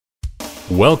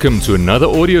Welcome to another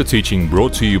audio teaching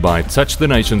brought to you by Touch the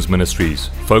Nations Ministries,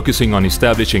 focusing on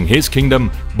establishing His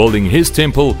kingdom, building His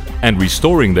temple, and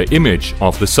restoring the image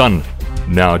of the Son.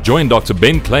 Now join Dr.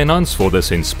 Ben Kleynhans for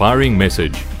this inspiring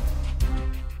message.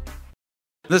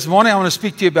 This morning I want to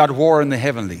speak to you about war in the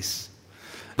heavenlies.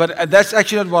 But that's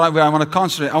actually not what I want to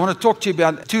concentrate. I want to talk to you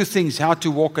about two things: how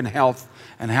to walk in health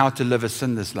and how to live a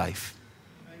sinless life.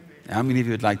 How many of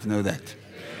you would like to know that?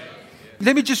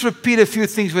 Let me just repeat a few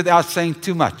things without saying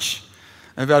too much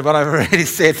about what I've already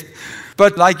said.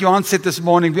 But like Johan said this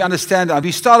morning, we understand,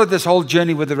 we started this whole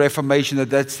journey with the Reformation,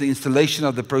 that's the installation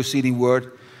of the preceding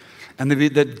word. And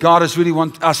that God has really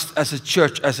want us as a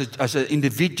church, as an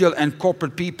individual and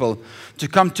corporate people, to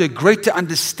come to a greater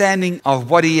understanding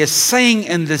of what He is saying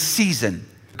in this season.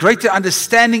 Greater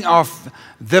understanding of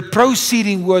the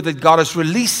preceding word that God is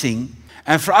releasing.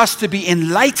 And for us to be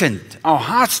enlightened, our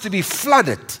hearts to be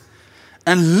flooded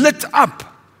and lit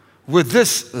up with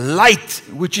this light,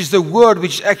 which is the word,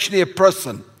 which is actually a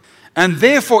person. And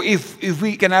therefore, if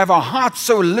we can have our hearts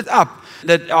so lit up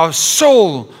that our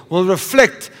soul will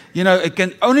reflect, it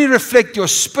can only reflect your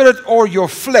spirit or your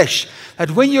flesh.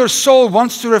 That when your soul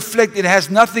wants to reflect, it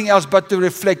has nothing else but to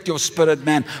reflect your spirit,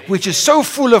 man, which is so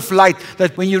full of light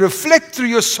that when you reflect through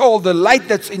your soul, the light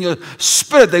that's in your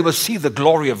spirit, they will see the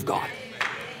glory of God.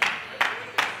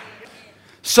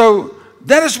 So,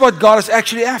 that is what God is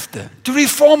actually after, to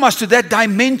reform us to that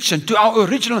dimension, to our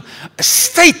original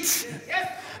state,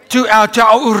 to our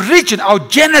origin, our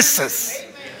genesis,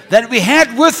 that we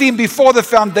had with Him before the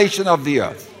foundation of the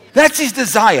earth. That's His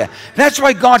desire. That's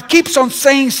why God keeps on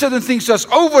saying certain things to us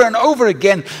over and over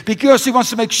again, because He wants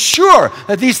to make sure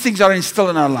that these things are instilled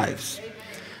in our lives.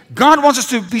 God wants us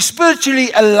to be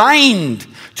spiritually aligned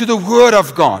to the Word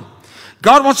of God.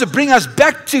 God wants to bring us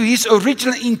back to His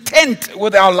original intent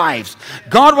with our lives.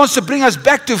 God wants to bring us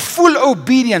back to full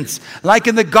obedience, like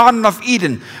in the Garden of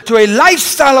Eden, to a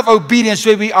lifestyle of obedience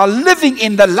where we are living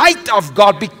in the light of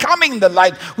God, becoming the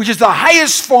light, which is the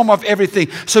highest form of everything,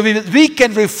 so we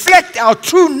can reflect our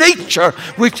true nature,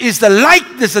 which is the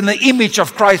likeness and the image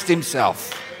of Christ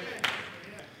Himself.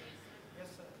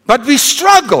 But we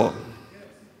struggle.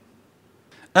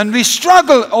 And we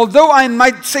struggle, although I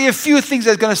might say a few things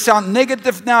that are going to sound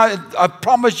negative now, I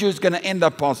promise you it's going to end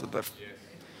up positive.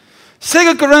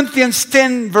 2 Corinthians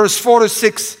 10 verse 4 to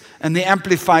 6, and the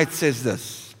Amplified says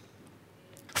this: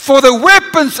 For the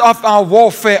weapons of our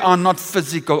warfare are not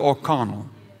physical or carnal.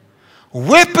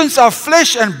 Weapons are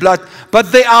flesh and blood,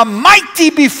 but they are mighty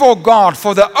before God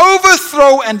for the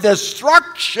overthrow and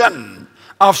destruction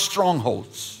of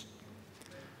strongholds.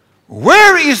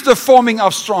 Where is the forming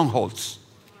of strongholds?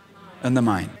 In the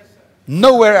mind.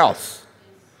 Nowhere else.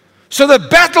 So the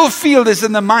battlefield is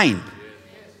in the mind.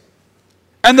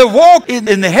 And the walk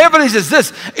in the heavenlies is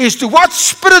this, is to what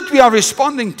spirit we are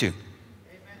responding to.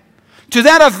 To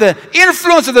that of the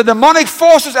influence of the demonic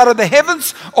forces out of the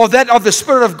heavens, or that of the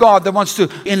Spirit of God that wants to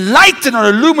enlighten or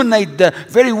illuminate the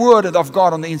very word of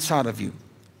God on the inside of you.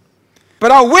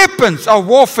 But our weapons, our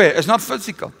warfare is not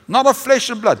physical, not of flesh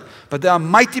and blood, but they are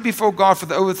mighty before God for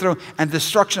the overthrow and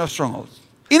destruction of strongholds.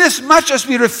 Inasmuch as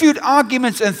we refute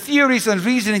arguments and theories and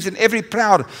reasonings and every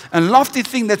proud and lofty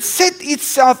thing that set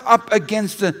itself up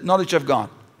against the knowledge of God.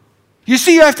 You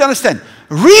see, you have to understand,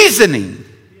 reasoning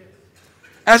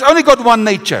has only got one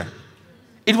nature.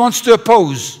 It wants to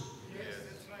oppose.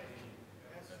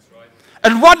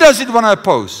 And what does it want to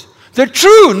oppose? The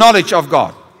true knowledge of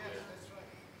God.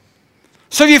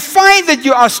 So if you find that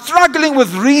you are struggling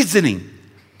with reasoning,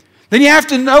 then you have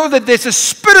to know that there's a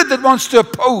spirit that wants to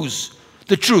oppose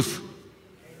the truth.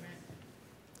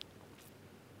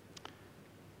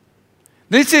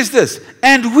 Then it says this: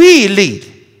 and we lead,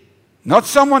 not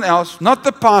someone else, not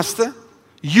the pastor,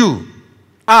 you,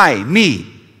 I,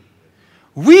 me.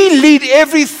 We lead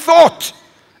every thought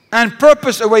and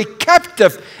purpose away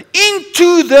captive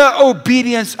into the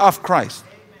obedience of Christ,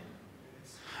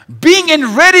 being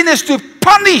in readiness to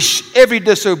punish every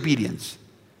disobedience.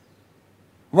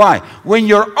 Why? When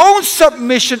your own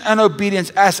submission and obedience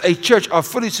as a church are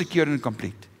fully secured and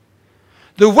complete.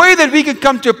 The way that we can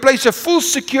come to a place of full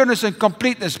secureness and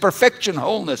completeness, perfection,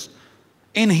 wholeness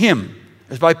in Him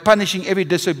is by punishing every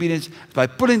disobedience, by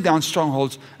pulling down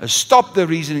strongholds, stop the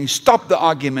reasoning, stop the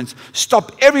arguments,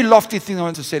 stop every lofty thing that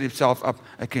wants to set itself up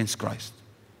against Christ.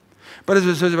 But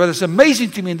it's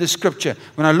amazing to me in this scripture,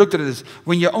 when I looked at it, is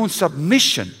when your own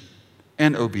submission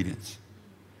and obedience.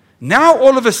 Now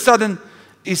all of a sudden,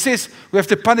 He says we have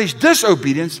to punish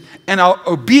disobedience, and our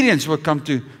obedience will come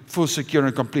to full security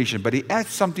and completion. But He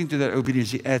adds something to that obedience.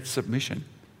 He adds submission,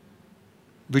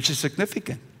 which is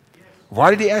significant. Why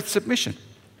did He add submission?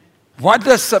 What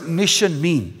does submission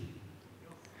mean?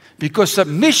 Because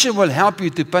submission will help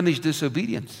you to punish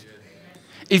disobedience.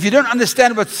 If you don't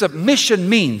understand what submission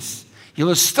means, you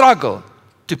will struggle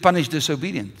to punish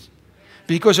disobedience.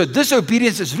 Because your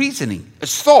disobedience is reasoning,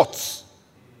 it's thoughts.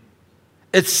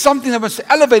 It's something that wants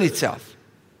to elevate itself.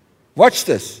 Watch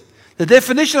this. The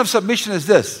definition of submission is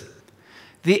this: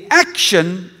 the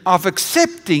action of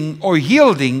accepting or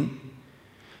yielding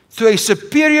to a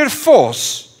superior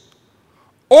force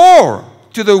or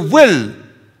to the will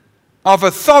of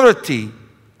authority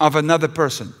of another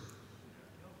person.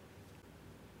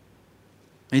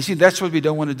 And you see, that's what we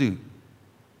don't want to do.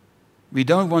 We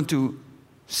don't want to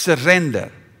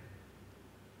surrender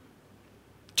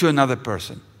to another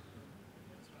person.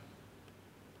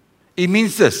 It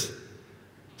means this: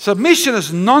 submission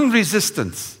is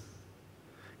non-resistance.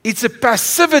 It's a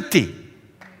passivity.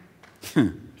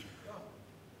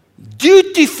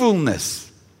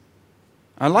 Dutifulness.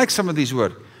 I like some of these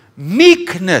words.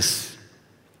 Meekness.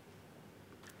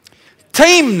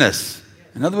 Tameness.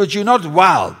 In other words, you're not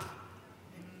wild.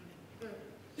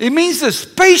 It means this: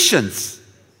 patience,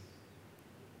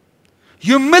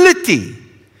 humility,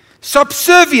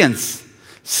 subservience,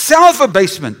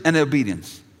 self-abasement, and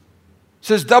obedience.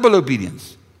 So it's double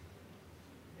obedience.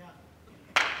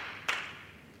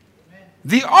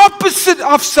 The opposite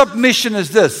of submission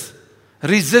is this: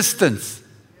 resistance.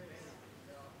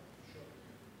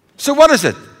 So what is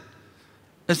it?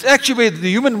 It's actually where the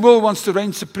human will wants to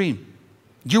reign supreme.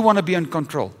 You want to be in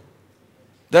control.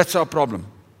 That's our problem.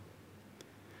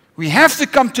 We have to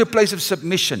come to a place of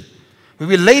submission where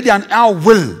we lay down our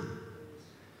will,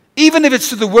 even if it's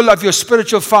to the will of your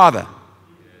spiritual father.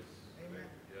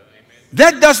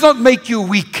 That does not make you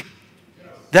weak.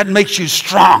 That makes you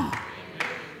strong.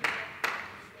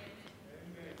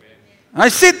 I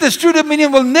said this: true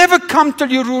dominion will never come till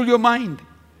you rule your mind.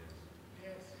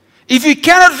 If you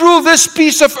cannot rule this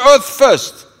piece of earth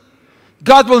first,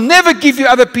 God will never give you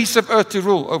other piece of earth to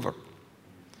rule over.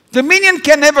 Dominion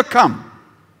can never come.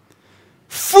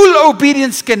 Full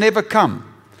obedience can never come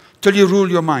till you rule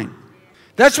your mind.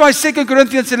 That's why 2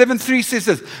 Corinthians 11:3 says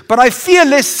this: but I fear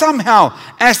lest somehow,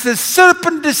 as the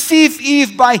serpent deceived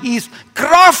Eve by his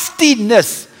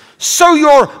craftiness, so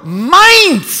your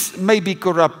minds may be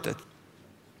corrupted.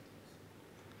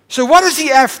 So what is he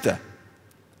after?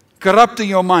 Corrupting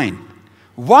your mind.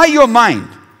 Why your mind?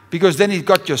 Because then he's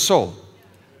got your soul.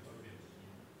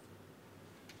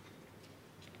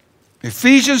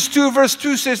 Ephesians 2 verse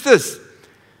 2 says this: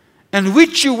 in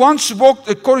which you once walked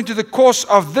according to the course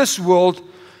of this world,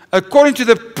 according to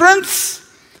the prince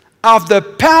of the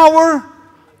power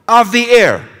of the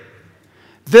air,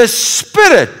 the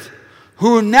spirit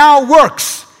who now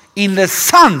works in the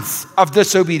sons of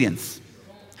disobedience.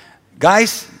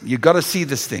 Guys, you got to see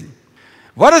this thing.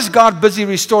 What is God busy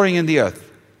restoring in the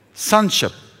earth?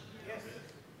 Sonship.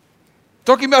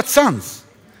 Talking about sons.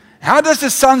 How does the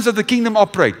sons of the kingdom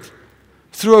operate?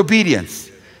 Through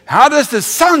obedience. How does the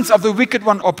sons of the wicked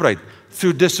one operate?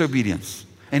 Through disobedience.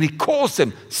 And he calls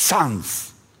them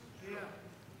sons.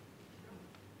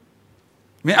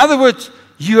 In other words,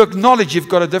 you acknowledge you've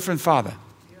got a different father.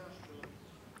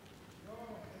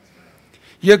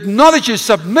 You acknowledge you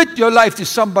submit your life to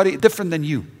somebody different than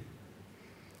you.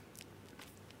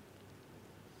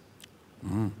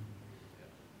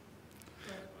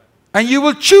 And you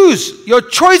will choose. Your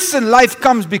choice in life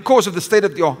comes because of the state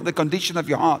of the condition of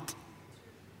your heart.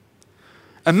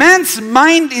 A man's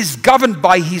mind is governed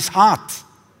by his heart.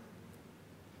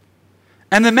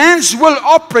 And the man's will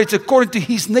operates according to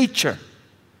his nature.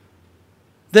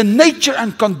 The nature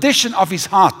and condition of his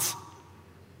heart.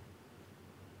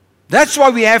 That's why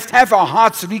we have to have our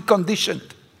hearts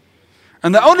reconditioned.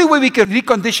 And the only way we can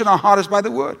recondition our heart is by the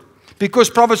word. Because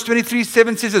Proverbs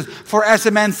 23:7 says this: for as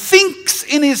a man thinks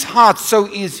in his heart, so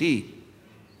is he.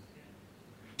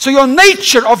 So your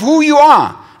nature of who you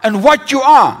are and what you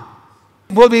are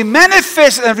will be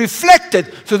manifest and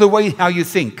reflected through the way how you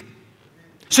think.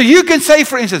 So you can say,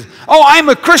 for instance, oh, I'm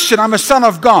a Christian, I'm a son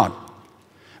of God.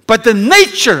 But the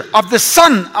nature of the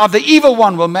son of the evil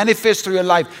one will manifest through your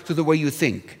life through the way you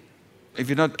think, if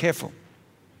you're not careful.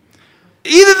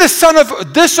 Either the son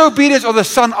of disobedience or the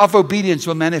son of obedience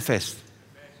will manifest.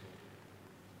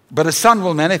 But a son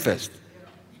will manifest.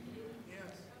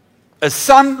 A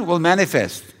son will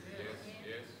manifest.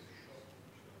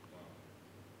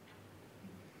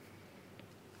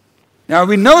 Now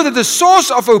we know that the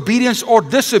source of obedience or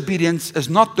disobedience is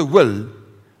not the will,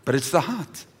 but it's the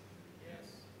heart.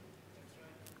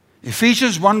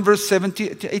 Ephesians 1 verse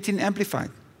 17 to 18 amplified.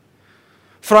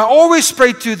 For I always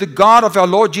pray to the God of our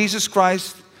Lord Jesus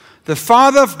Christ, the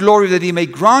Father of glory, that he may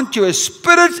grant you a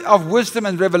spirit of wisdom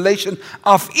and revelation,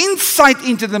 of insight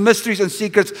into the mysteries and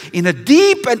secrets, in a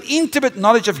deep and intimate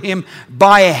knowledge of him,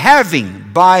 by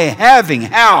having the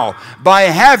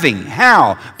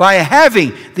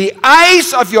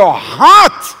eyes of your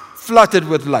heart flooded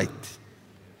with light,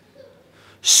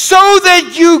 so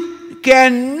that you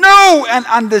can know and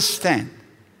understand.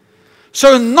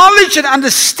 So knowledge and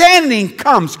understanding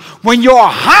comes when your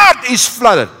heart is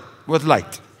flooded with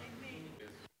light.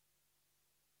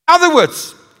 In other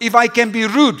words, if I can be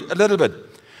rude a little bit,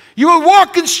 you will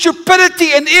walk in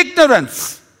stupidity and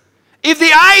ignorance if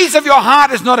the eyes of your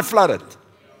heart is not flooded.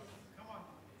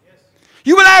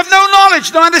 You will have no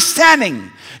knowledge, no understanding.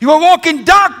 You will walk in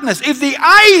darkness if the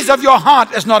eyes of your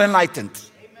heart is not enlightened.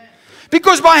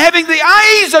 Because by having the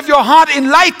eyes of your heart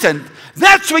enlightened,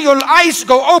 that's when your eyes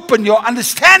go open, your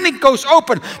understanding goes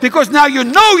open, because now you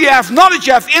know, you have knowledge,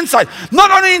 you have insight,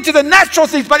 not only into the natural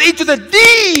things, but into the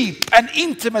deep and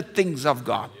intimate things of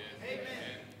God.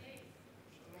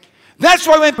 That's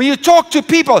why when you talk to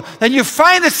people, then you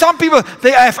find that some people,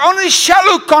 they have only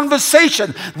shallow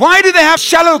conversation. Why do they have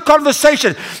shallow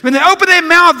conversation? When they open their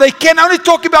mouth, they can only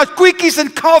talk about quickies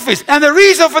and coffees. And the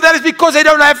reason for that is because they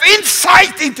don't have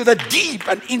insight into the deep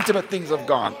and intimate things of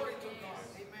God.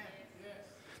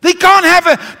 They can't have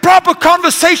a proper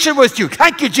conversation with you.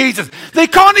 Thank you, Jesus. They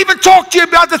can't even talk to you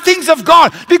about the things of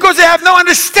God because they have no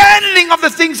understanding of the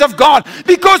things of God,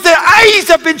 because their eyes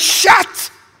have been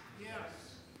shut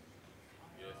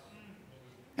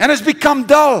and it's become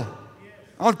dull.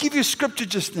 I'll give you scripture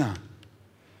just now.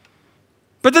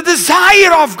 But the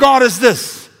desire of God is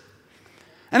this,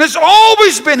 and it's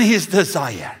always been his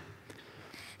desire,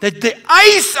 that the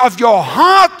eyes of your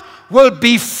heart will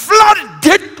be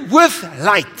flooded with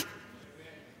light,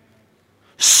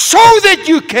 so that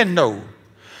you can know,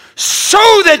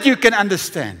 so that you can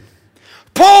understand.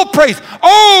 Paul prays,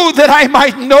 oh, that I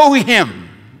might know him.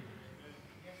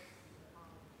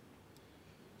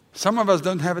 Some of us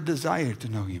don't have a desire to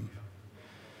know him.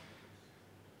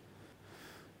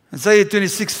 Isaiah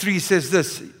 26:3 says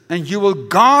this, and you will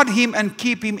guard him and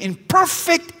keep him in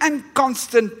perfect and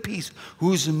constant peace,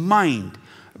 whose mind,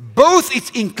 both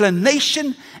its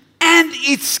inclination and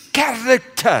its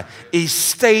character, is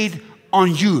stayed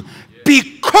on you,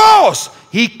 because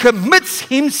he commits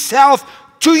himself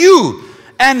to you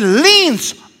and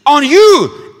leans on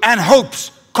you and hopes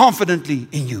confidently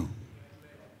in you.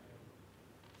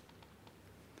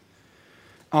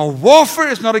 Our warfare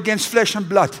is not against flesh and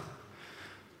blood,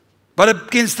 but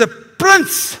against the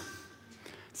prince,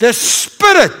 the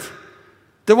spirit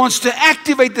that wants to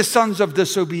activate the sons of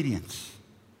disobedience,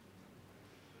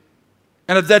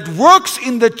 and that works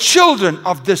in the children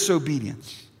of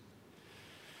disobedience.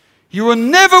 You will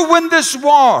never win this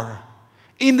war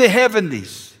in the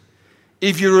heavenlies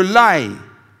if you rely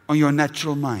on your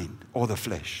natural mind or the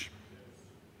flesh.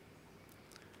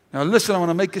 Now listen, I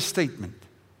want to make a statement.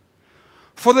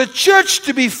 For the church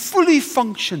to be fully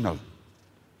functional,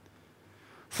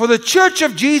 for the church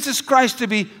of Jesus Christ to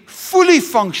be fully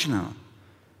functional,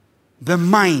 the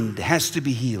mind has to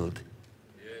be healed.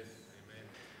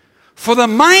 For the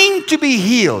mind to be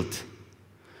healed,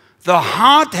 the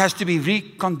heart has to be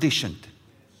reconditioned.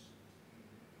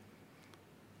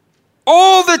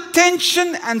 All the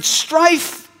tension and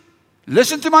strife,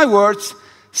 listen to my words,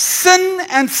 sin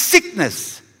and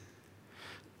sickness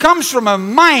comes from a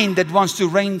mind that wants to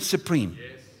reign supreme.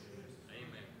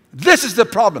 This is the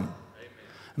problem.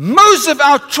 Most of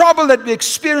our trouble that we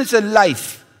experience in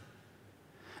life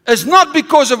is not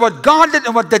because of what God did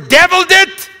and what the devil did.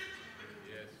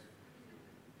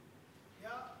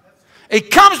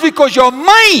 It comes because your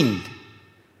mind,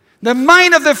 the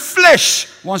mind of the flesh,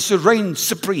 wants to reign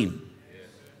supreme.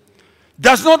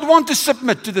 Does not want to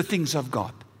submit to the things of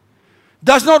God.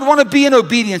 Does not want to be in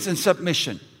obedience and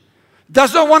submission.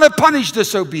 Does not want to punish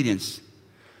disobedience.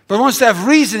 But wants to have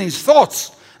reasonings,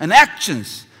 thoughts, and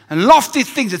actions, and lofty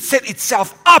things that set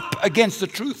itself up against the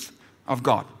truth of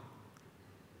God.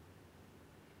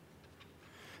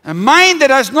 A mind that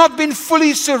has not been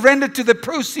fully surrendered to the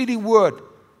proceeding word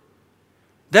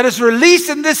that is released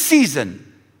in this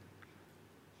season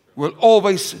will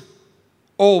always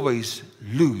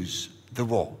lose the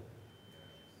war.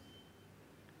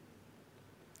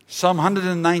 Psalm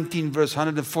 119 verse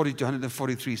 140 to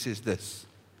 143 says this,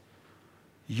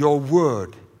 your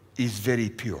word is very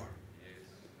pure.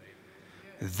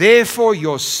 Therefore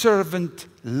your servant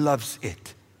loves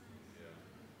it.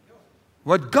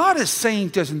 What God is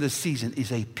saying to us in this season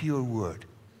is a pure word.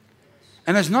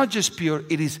 And it's not just pure,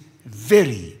 it is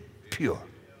very pure.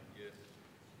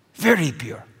 Very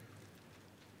pure.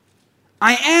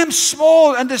 I am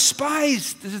small and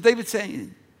despised. This is David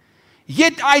saying.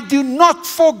 Yet I do not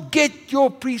forget your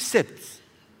precepts,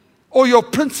 or your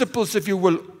principles, if you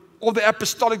will, or the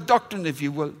apostolic doctrine, if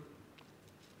you will.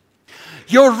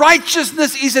 Your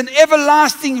righteousness is an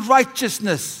everlasting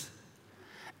righteousness,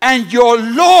 and your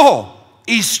law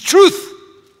is truth.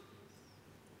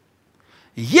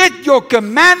 Yet your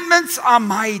commandments are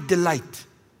my delight.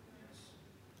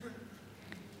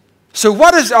 So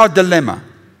what is our dilemma?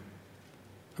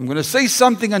 I'm going to say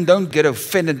something, and don't get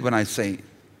offended when I say it.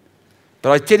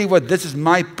 But I tell you what, this is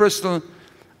my personal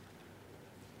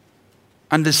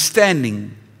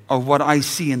understanding of what I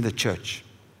see in the church.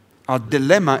 Our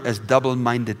dilemma is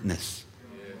double-mindedness.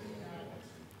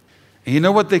 And you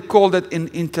know what they call that in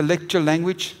intellectual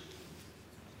language?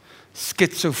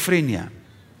 Schizophrenia.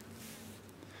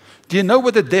 Do you know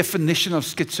what the definition of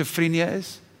schizophrenia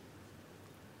is?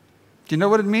 Do you know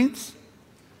what it means?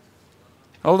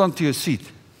 Hold on to your seat.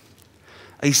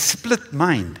 A split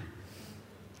mind.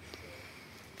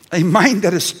 A mind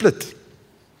that is split.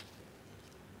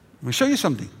 Let me show you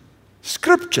something.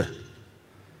 Scripture.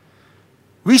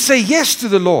 We say yes to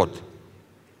the Lord,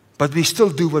 but we still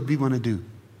do what we want to do.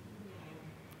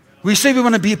 We say we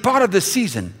want to be a part of the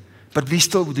season, but we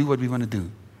still do what we want to do.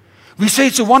 We say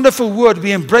it's a wonderful word,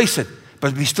 we embrace it,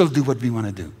 but we still do what we want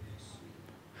to do.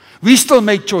 We still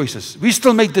make choices. We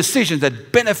still make decisions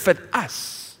that benefit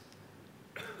us,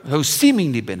 those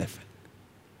seemingly benefit.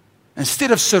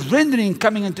 Instead of surrendering,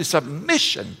 coming into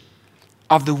submission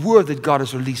of the word that God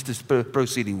has released, this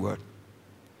proceeding word.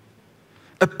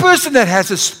 A person that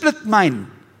has a split mind,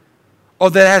 or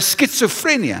that has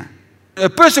schizophrenia, a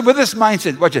person with this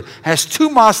mindset, watch it, has two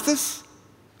masters,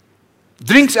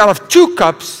 drinks out of two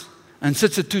cups, and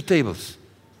sits at two tables.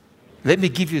 Let me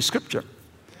give you a scripture.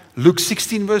 Luke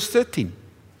 16 verse 13.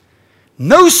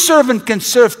 No servant can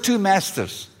serve two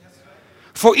masters,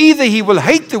 for either he will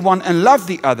hate the one and love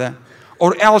the other,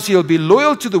 or else he'll be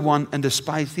loyal to the one and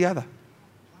despise the other.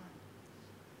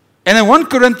 And in 1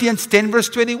 Corinthians 10 verse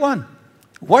 21,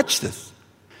 watch this.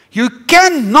 You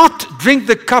cannot drink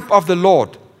the cup of the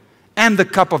Lord and the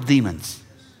cup of demons.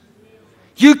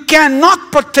 You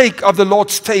cannot partake of the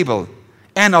Lord's table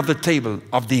and of the table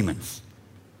of demons.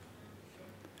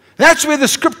 That's where the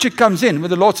scripture comes in, where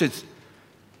the Lord says,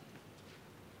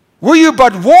 were you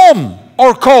but warm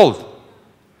or cold?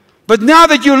 But now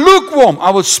that you're lukewarm,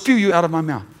 I will spew you out of my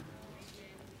mouth.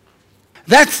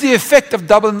 That's the effect of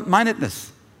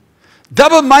double-mindedness.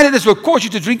 Double-mindedness will cause you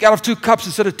to drink out of two cups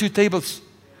instead of two tables,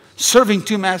 serving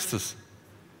two masters.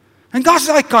 And God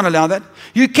says, I can't allow that.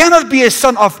 You cannot be a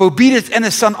son of obedience and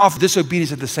a son of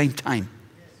disobedience at the same time.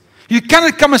 You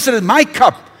cannot come and sit at my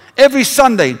cup every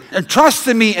Sunday and trust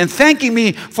in me and thanking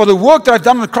me for the work that I've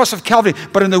done on the cross of Calvary,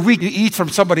 but in the week you eat from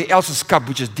somebody else's cup,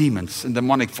 which is demons and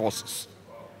demonic forces.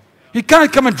 You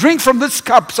cannot come and drink from this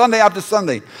cup Sunday after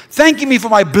Sunday, thanking me for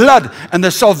my blood and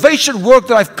the salvation work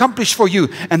that I've accomplished for you,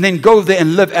 and then go there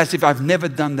and live as if I've never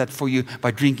done that for you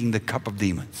by drinking the cup of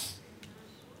demons.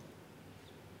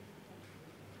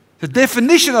 The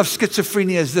definition of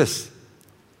schizophrenia is this: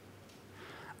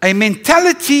 a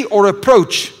mentality or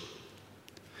approach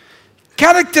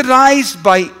characterized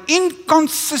by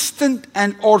inconsistent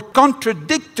and or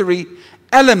contradictory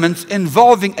elements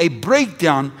involving a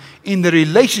breakdown in the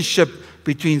relationship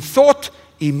between thought,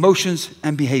 emotions,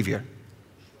 and behavior.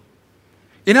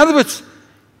 In other words,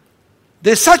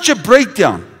 there's such a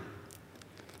breakdown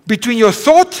between your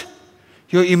thought,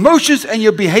 your emotions, and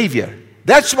your behavior.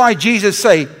 That's why Jesus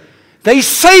say, they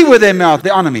say with their mouth, they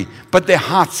honor me, but their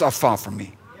hearts are far from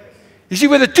me. You see,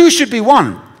 where the two should be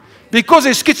one. Because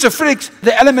they're schizophrenics,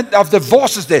 the element of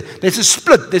divorce is there. There's a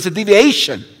split, there's a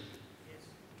deviation.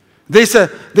 There's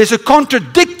a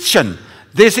contradiction.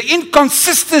 There's an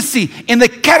inconsistency in the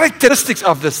characteristics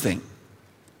of this thing.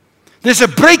 There's a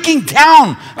breaking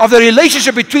down of the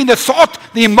relationship between the thought,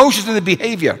 the emotions, and the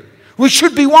behavior, which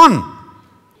should be one.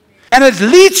 And it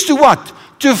leads to what?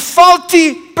 To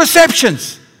faulty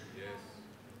perceptions.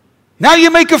 Now you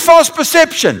make a false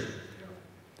perception.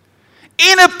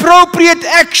 Inappropriate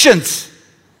actions.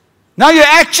 Now your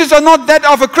actions are not that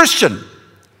of a Christian.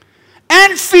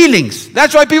 And feelings.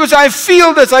 That's why people say, I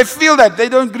feel this, I feel that. They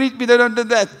don't greet me, they don't do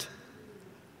that.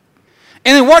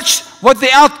 And then watch what the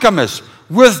outcome is.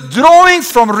 Withdrawing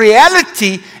from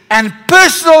reality and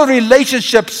personal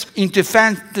relationships into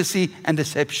fantasy and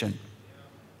deception.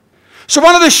 So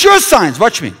one of the sure signs,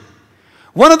 watch me.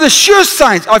 One of the sure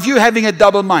signs of you having a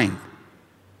double mind.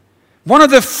 One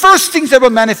of the first things that will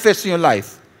manifest in your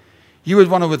life, you would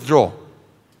want to withdraw.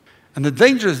 And the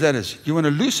danger is that is, you want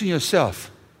to loosen yourself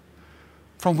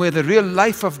from where the real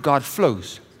life of God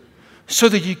flows, so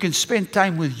that you can spend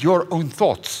time with your own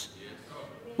thoughts,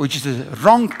 which is the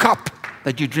wrong cup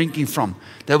that you're drinking from,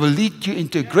 that will lead you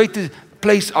into a greater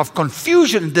place of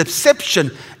confusion and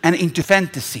deception and into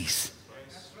fantasies.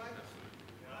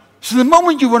 So the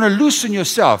moment you want to loosen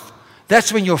yourself,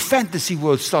 that's when your fantasy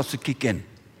world starts to kick in.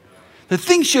 The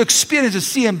things you experience and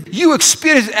see, you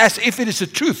experience as if it is the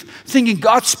truth, thinking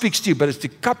God speaks to you, but it's the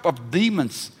cup of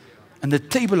demons and the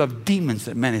table of demons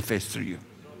that manifest through you.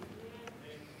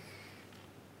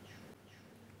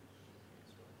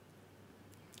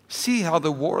 See how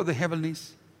the war of the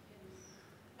heavenlies,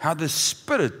 how the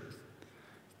Spirit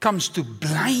comes to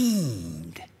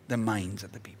blind the minds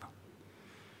of the people.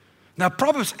 Now,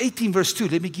 Proverbs 18 verse 2,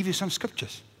 let me give you some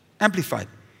scriptures. Amplified.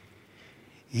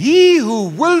 He who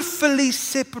willfully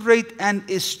separates and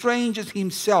estranges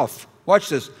himself, watch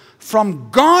this, from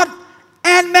God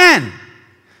and man,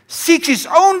 seeks his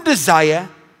own desire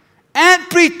and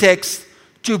pretext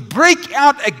to break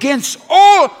out against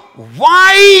all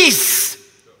wise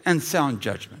and sound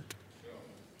judgment.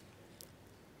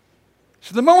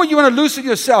 So the moment you want to loosen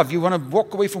yourself, you want to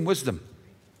walk away from wisdom.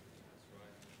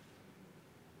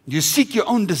 You seek your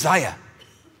own desire.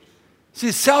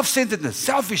 See, self-centeredness,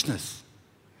 selfishness.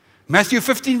 Matthew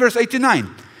 15, verse 8 to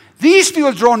 9. These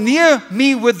people draw near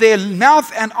me with their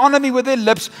mouth and honor me with their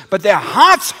lips, but their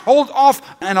hearts hold off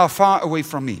and are far away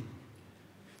from me.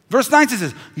 Verse 9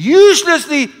 says,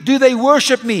 uselessly do they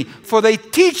worship me, for they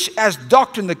teach as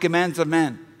doctrine the commands of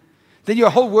man. Then your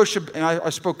whole worship, and I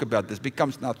spoke about this,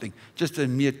 becomes nothing, just a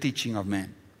mere teaching of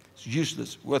man. It's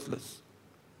useless, worthless.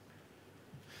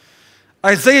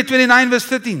 Isaiah 29 verse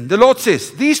 13, the Lord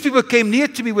says, these people came near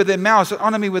to me with their mouths and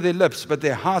honor me with their lips, but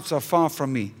their hearts are far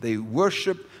from me. Their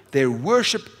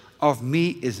worship of me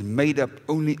is made up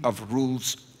only of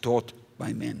rules taught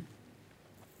by men.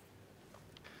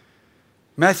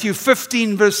 Matthew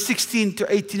 15 verse 16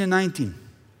 to 18 and 19.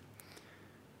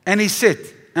 And he said,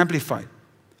 amplified,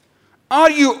 are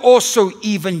you also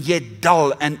even yet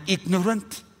dull and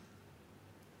ignorant?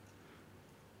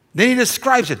 Then he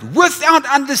describes it, without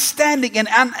understanding and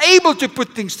unable to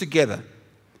put things together.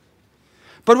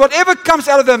 But whatever comes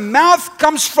out of the mouth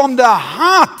comes from the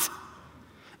heart.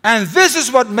 And this is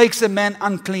what makes a man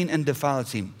unclean and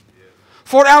defiles him.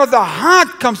 For out of the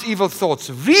heart comes evil thoughts,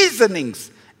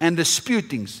 reasonings, and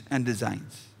disputings and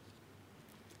designs.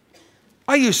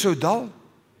 Are you so dull?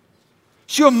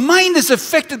 So your mind is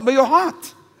affected by your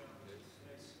heart.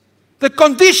 The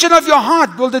condition of your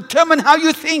heart will determine how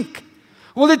you think,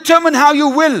 will determine how you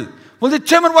will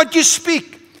determine what you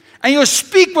speak. And your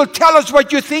speak will tell us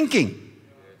what you're thinking.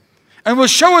 And will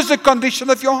show us the condition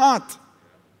of your heart.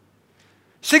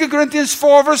 2 Corinthians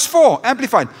 4 verse 4,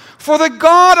 amplified. For the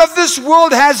God of this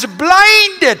world has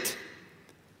blinded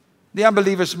the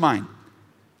unbeliever's mind,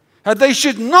 that they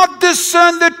should not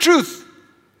discern the truth.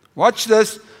 Watch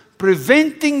this.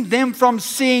 Preventing them from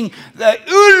seeing the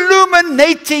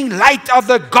illuminating light of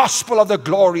the gospel of the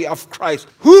glory of Christ,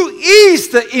 who is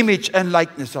the image and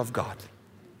likeness of God.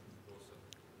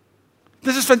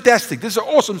 This is fantastic. This is an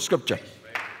awesome scripture.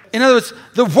 In other words,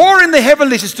 the war in the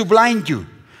heavenlies is to blind you.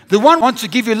 The one wants to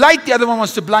give you light, the other one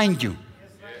wants to blind you.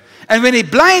 And when he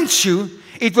blinds you,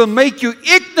 it will make you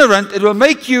ignorant. It will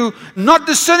make you not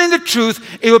discerning the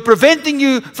truth. It will preventing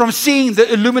you from seeing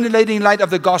the illuminating light of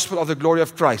the gospel of the glory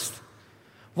of Christ.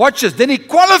 Watch this. Then he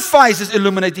qualifies this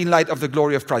illuminating light of the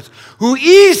glory of Christ, who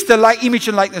is the image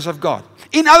and likeness of God.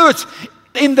 In other words,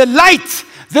 in the light,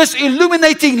 this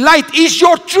illuminating light is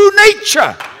your true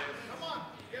nature,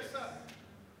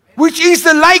 which is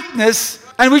the likeness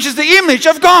and which is the image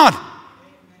of God.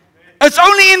 It's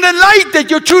only in the light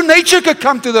that your true nature could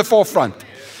come to the forefront.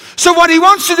 So what he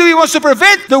wants to do, he wants to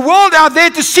prevent the world out there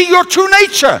to see your true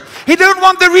nature. He doesn't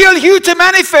want the real you to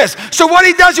manifest. So what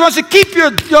he does, he wants to keep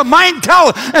your mind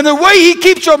dull. And the way he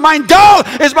keeps your mind dull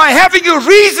is by having you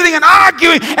reasoning and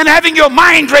arguing and having your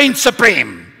mind reign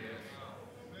supreme.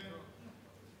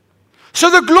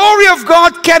 So the glory of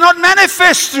God cannot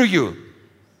manifest through you,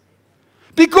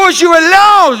 because you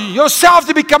allow yourself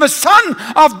to become a son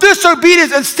of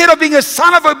disobedience instead of being a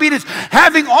son of obedience,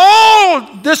 having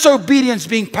all disobedience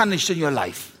being punished in your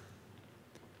life.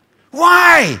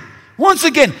 Why? Once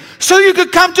again, so you can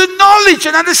come to knowledge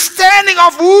and understanding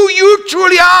of who you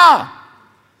truly are.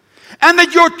 And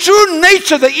that your true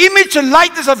nature, the image and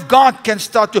likeness of God, can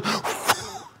start to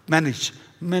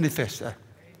manifest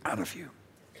out of you.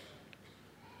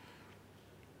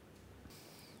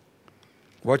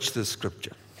 Watch this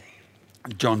scripture.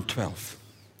 John 12.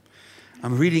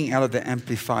 I'm reading out of the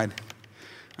Amplified.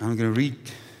 I'm going to read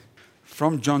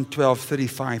from John 12,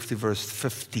 35 to verse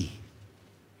 50.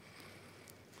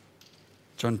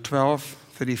 John 12,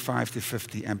 35 to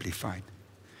 50, Amplified.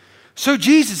 So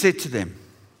Jesus said to them,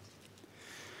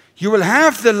 you will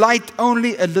have the light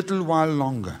only a little while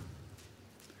longer.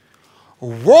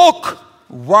 Walk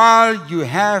while you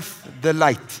have the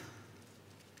light.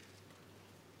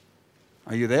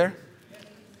 Are you there?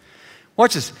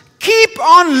 Watch this. Keep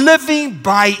on living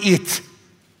by it,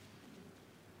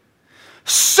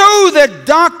 so that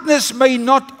darkness may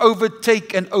not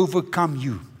overtake and overcome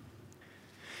you.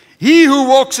 He who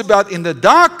walks about in the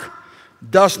dark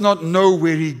does not know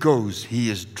where he goes. He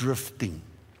is drifting.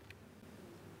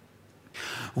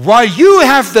 While you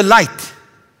have the light,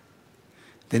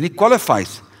 then he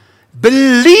qualifies.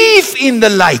 Believe in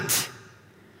the light.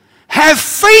 Have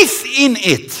faith in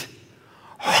it.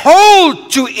 Hold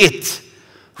to it.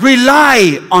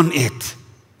 Rely on it.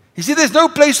 You see, there's no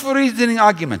place for reasoning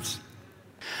arguments.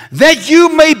 That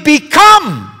you may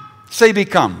become, say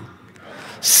become,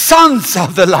 sons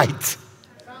of the light.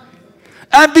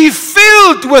 And be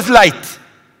filled with light.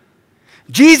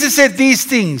 Jesus said these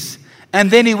things,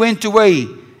 and then he went away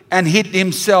and hid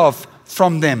himself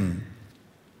from them.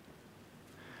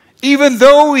 Even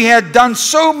though he had done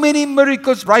so many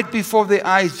miracles right before their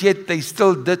eyes, yet they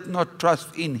still did not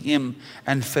trust in him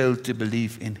and failed to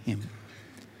believe in him.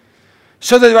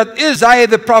 So that what Isaiah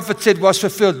the prophet said was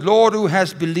fulfilled. Lord, who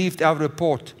has believed our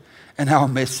report and our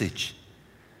message?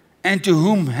 And to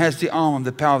whom has the arm and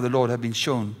the power of the Lord have been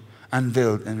shown,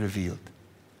 unveiled and revealed?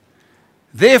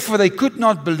 Therefore they could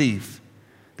not believe.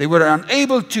 They were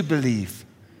unable to believe.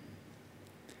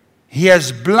 He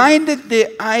has blinded their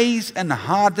eyes and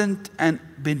hardened and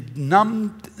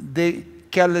benumbed their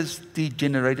callous,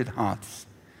 degenerated hearts.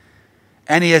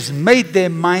 And he has made their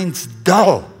minds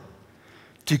dull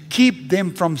to keep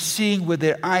them from seeing with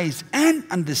their eyes and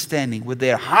understanding with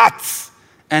their hearts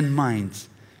and minds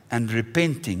and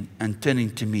repenting and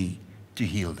turning to me to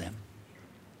heal them.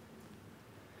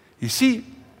 You see,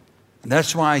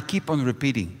 that's why I keep on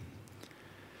repeating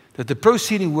that the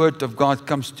proceeding word of God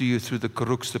comes to you through the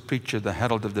Karuks, the preacher, the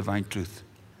herald of divine truth.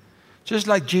 Just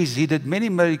like Jesus, he did many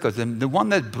miracles. And the one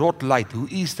that brought light, who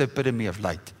is the epitome of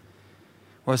light,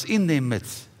 was in their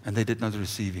midst, and they did not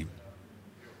receive him.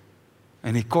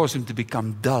 And he caused them to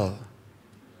become dull,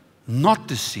 not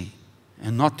to see,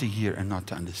 and not to hear, and not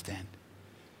to understand.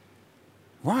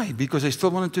 Why? Because they still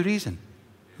wanted to reason.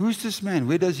 Who's this man?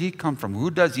 Where does he come from?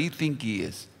 Who does he think he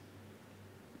is?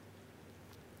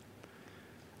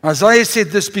 Isaiah said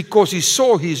this because he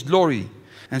saw his glory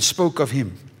and spoke of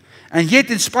him. And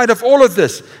yet, in spite of all of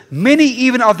this, many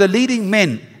even of the leading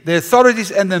men, the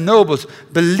authorities and the nobles,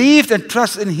 believed and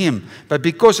trusted in him. But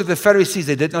because of the Pharisees,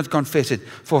 they did not confess it,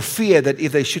 for fear that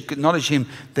if they should acknowledge him,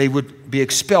 they would be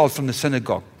expelled from the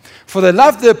synagogue. For they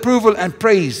loved the approval and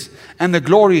praise and the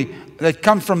glory that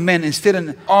comes from men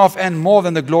instead of and more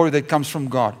than the glory that comes from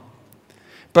God.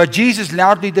 But Jesus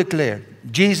loudly declared,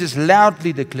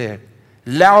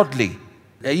 loudly.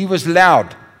 He was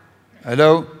loud.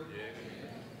 Hello?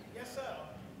 Yes, sir.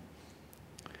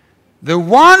 The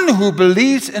one who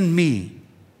believes in me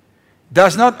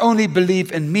does not only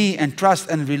believe in me and trust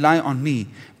and rely on me,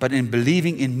 but in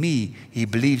believing in me, he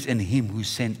believes in him who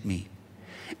sent me.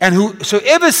 And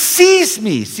whosoever sees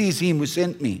me, sees him who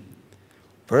sent me.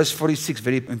 Verse 46,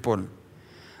 very important.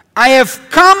 I have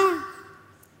come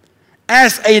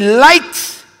as a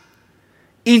light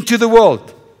into the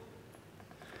world,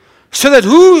 so that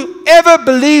whoever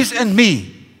believes in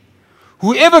me,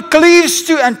 whoever cleaves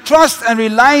to and trusts and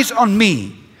relies on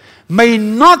me, may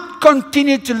not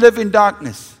continue to live in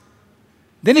darkness.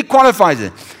 Then he qualifies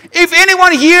it. If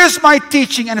anyone hears my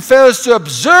teaching and fails to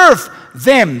observe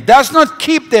them, does not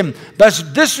keep them, but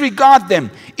disregard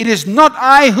them, it is not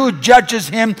I who judges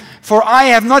him, for I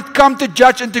have not come to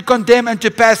judge and to condemn and to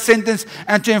pass sentence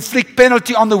and to inflict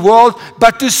penalty on the world,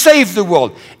 but to save the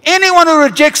world. Anyone who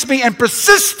rejects me and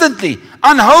persistently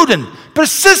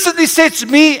sets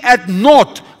me at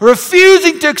naught,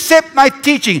 refusing to accept my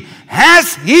teaching,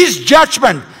 has his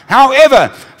judgment. However,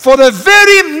 for the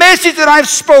very message that I've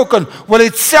spoken will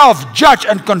itself judge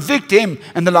and convict him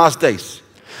in the last days.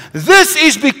 This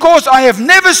is because I have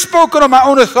never spoken of my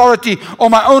own authority or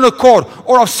my own accord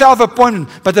or of self-appointment,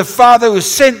 but the Father who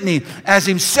sent me has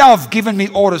himself given me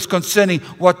orders concerning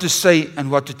what to say and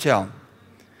what to tell.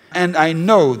 And I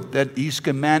know that his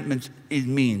commandments, it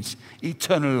means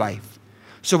eternal life.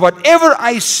 So whatever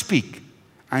I speak,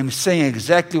 I'm saying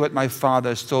exactly what my Father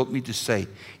has told me to say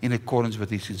in accordance with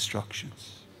his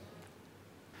instructions.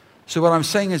 So what I'm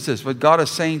saying is this: what God is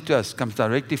saying to us comes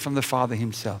directly from the Father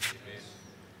himself.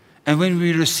 And when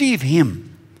we receive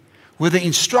him with the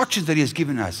instructions that he has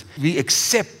given us, we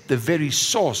accept the very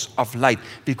source of light,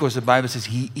 because the Bible says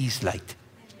he is light.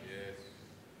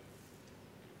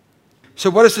 So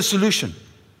what is the solution?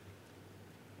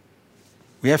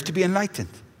 We have to be enlightened.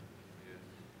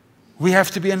 We have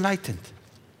to be enlightened.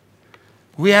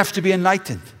 We have to be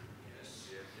enlightened.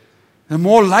 The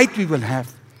more light we will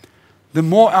have, the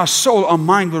more our soul, our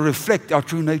mind will reflect our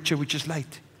true nature, which is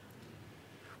light.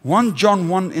 1 John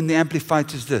 1 in the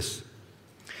Amplified says this.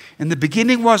 In the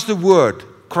beginning was the Word,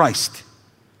 Christ.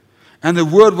 And the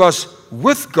Word was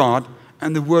with God,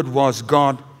 and the Word was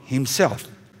God Himself.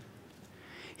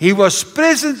 He was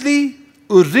presently,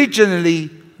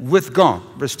 originally with God.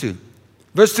 Verse 2.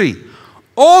 Verse 3.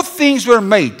 All things were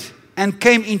made and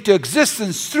came into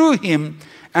existence through Him,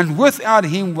 and without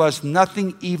Him was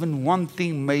nothing, even one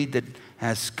thing made that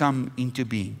has come into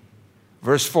being.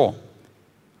 Verse 4.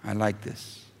 I like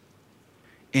this.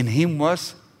 In Him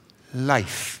was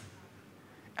life,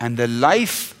 and the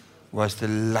life was the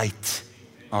light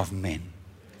of men.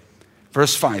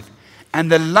 Verse 5. And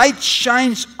the light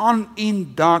shines on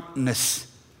in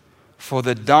darkness, for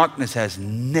the darkness has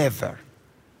never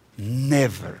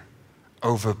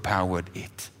overpowered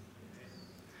it.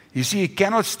 You see, you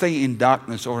cannot stay in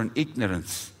darkness or in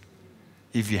ignorance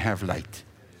if you have light.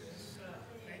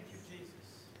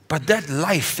 But that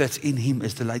life that's in Him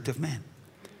is the light of man.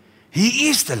 He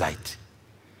is the light.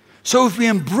 So if we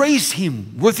embrace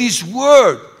Him with His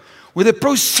Word, with the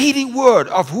proceeding word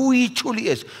of who He truly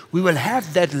is, we will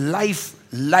have that life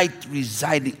light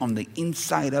residing on the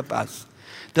inside of us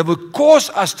that will cause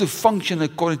us to function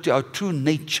according to our true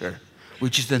nature,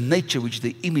 which is the nature, which is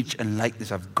the image and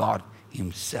likeness of God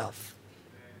Himself.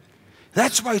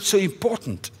 That's why it's so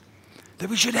important that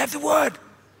we should have the Word.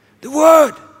 The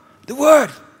Word. The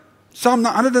Word. Psalm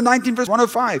 119 verse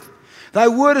 105. Thy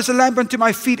word is a lamp unto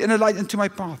my feet and a light unto my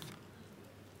path.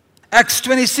 Acts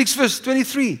 26 verse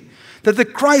 23. That the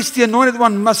Christ, the Anointed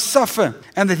One, must suffer,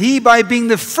 and that He, by being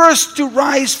the first to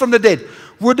rise from the dead,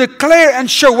 would declare and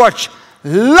show what?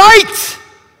 Light!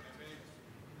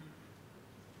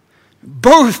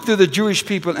 Both to the Jewish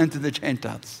people and to the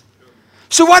Gentiles.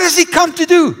 So what does He come to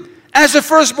do? As a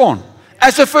firstborn,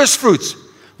 as the first fruits.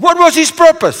 What was His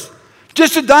purpose?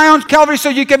 Just to die on Calvary so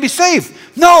you can be saved?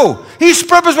 No. His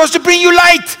purpose was to bring you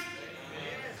light.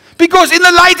 Because in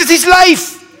the light is His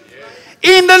life.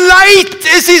 In the light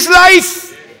is His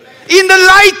life. In the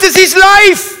light is His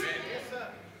life.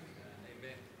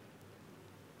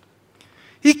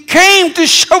 He came to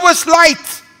show us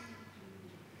light.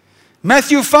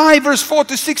 Matthew 5 verse 4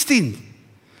 to 16.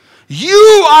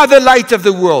 You are the light of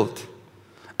the world.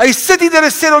 A city that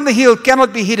is set on the hill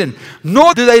cannot be hidden.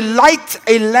 Nor do they light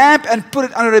a lamp and put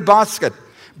it under a basket,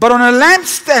 but on a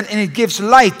lampstand, and it gives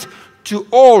light to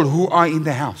all who are in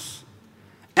the house.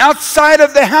 Outside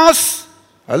of the house,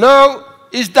 hello,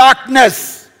 is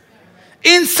darkness.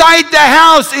 Inside the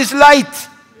house is light.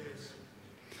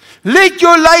 Let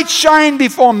your light shine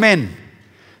before men,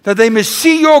 that they may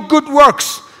see your good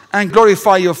works and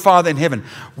glorify your Father in heaven.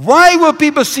 Why will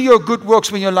people see your good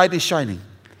works when your light is shining?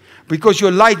 Because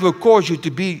your light will cause you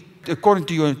to be according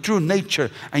to your true nature,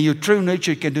 and your true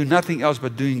nature can do nothing else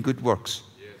but doing good works.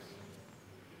 Yes.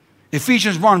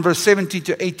 Ephesians 1 verse 17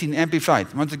 to 18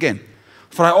 Amplified. Once again.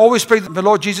 For I always pray to the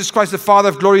Lord Jesus Christ, the Father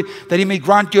of glory, that He may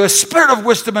grant you a spirit of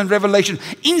wisdom and revelation,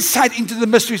 insight into the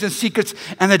mysteries and secrets,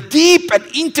 and a deep and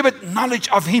intimate knowledge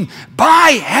of Him,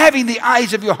 by having the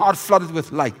eyes of your heart flooded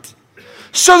with light,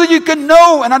 so that you can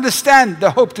know and understand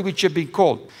the hope to which you've been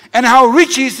called, and how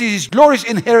rich His glorious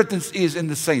inheritance is in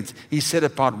the saints, He set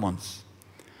apart once.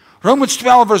 Romans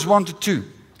 12 verse 1 to 2.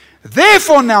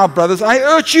 Therefore now, brothers, I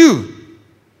urge you,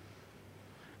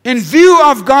 in view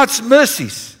of God's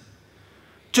mercies,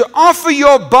 to offer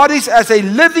your bodies as a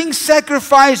living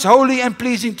sacrifice, holy and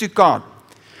pleasing to God.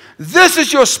 This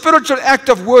is your spiritual act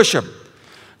of worship.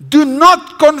 Do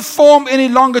not conform any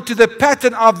longer to the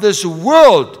pattern of this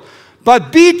world,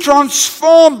 but be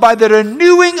transformed by the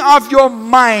renewing of your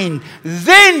mind.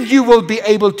 Then you will be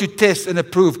able to test and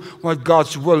approve what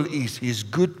God's will is, His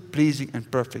good, pleasing, and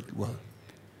perfect will.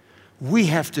 We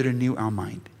have to renew our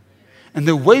mind. And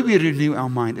the way we renew our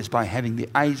mind is by having the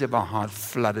eyes of our heart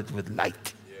flooded with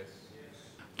light.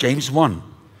 James 1,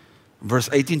 verse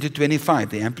 18 to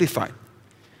 25, the Amplified.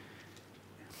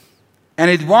 And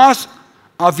it was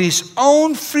of His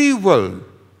own free will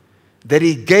that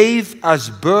He gave us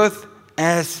birth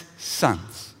as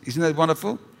sons. Isn't that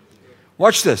wonderful?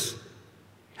 Watch this.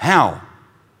 How?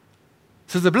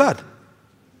 Through the blood.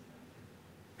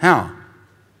 How?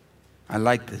 I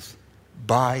like this.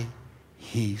 By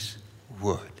His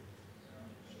word.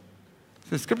 So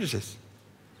the scripture says,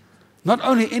 not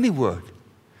only any word,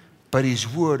 but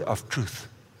His word of truth.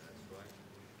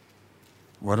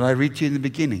 What did I read to you in the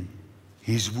beginning?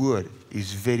 His word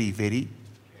is very, very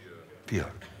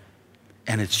pure.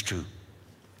 And it's true.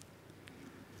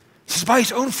 It says, by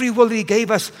His own free will He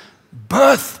gave us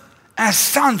birth as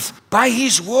sons by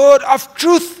His word of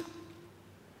truth,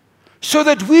 so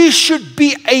that we should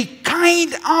be a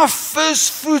kind of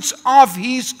first fruits of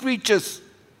His creatures.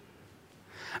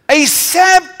 A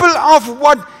sample of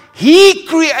what He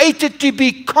created to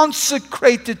be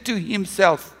consecrated to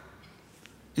Himself.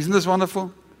 Isn't this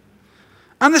wonderful?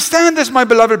 Understand this, my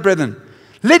beloved brethren.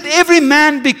 Let every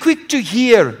man be quick to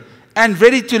hear and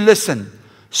ready to listen,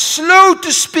 slow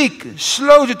to speak,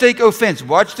 slow to take offense.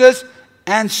 Watch this.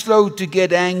 And slow to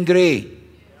get angry.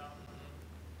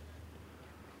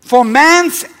 For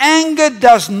man's anger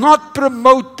does not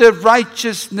promote the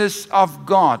righteousness of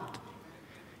God,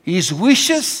 His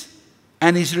wishes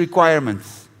and His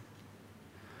requirements.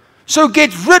 So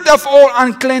get rid of all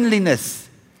uncleanliness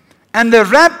and the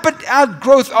rapid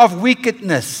outgrowth of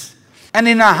wickedness, and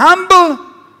in a humble,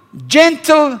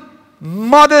 gentle,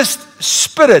 modest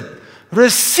spirit,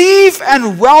 receive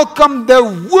and welcome the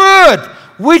word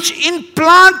which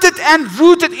implanted and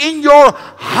rooted in your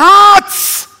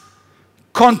hearts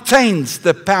contains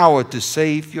the power to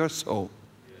save your soul.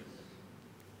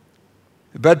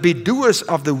 But be doers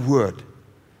of the word.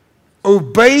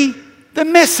 Obey the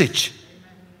message.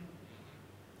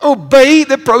 Obey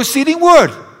the proceeding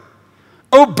word.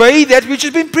 Obey that which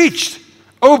has been preached.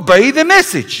 Obey the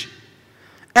message.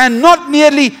 And not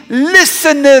merely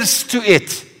listeners to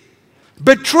it,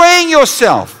 betraying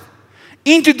yourself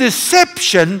into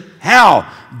deception.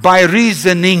 How? By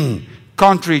reasoning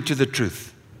contrary to the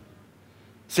truth.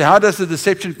 So how does the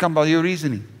deception come? By your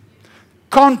reasoning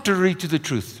contrary to the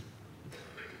truth.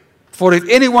 For if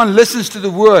anyone listens to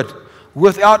the word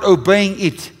without obeying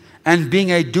it and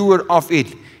being a doer of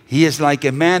it, he is like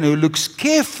a man who looks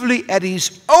carefully at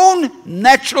his own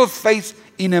natural face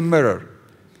in a mirror.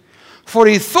 For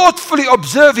he thoughtfully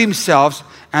observes himself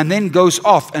and then goes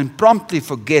off and promptly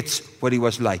forgets what he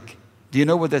was like. Do you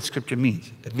know what that scripture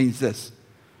means? It means this.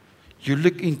 You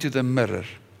look into the mirror,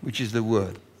 which is the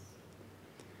word.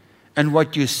 And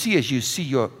what you see is you see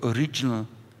your original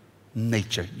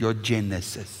nature, your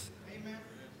genesis. Amen.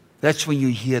 That's when you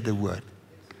hear the word.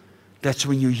 That's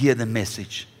when you hear the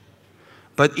message.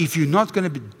 But if you're not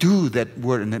going to do that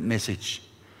word and that message,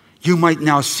 you might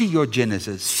now see your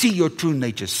genesis, see your true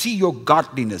nature, see your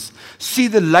godliness, see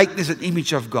the likeness and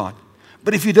image of God.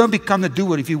 But if you don't become the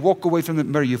doer, if you walk away from the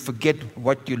mirror, you forget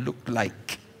what you look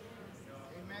like.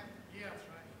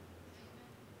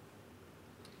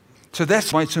 So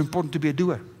that's why it's so important to be a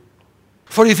doer.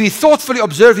 For if he thoughtfully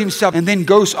observes himself and then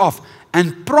goes off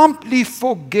and promptly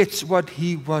forgets what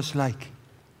he was like,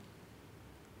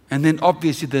 and then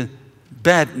obviously the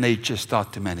bad nature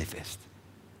starts to manifest.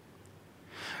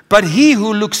 But he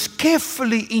who looks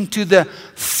carefully into the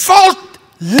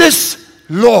faultless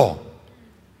law,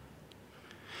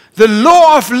 the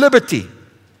law of liberty,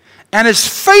 and is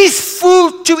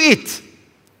faithful to it,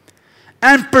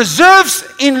 and preserves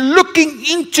in looking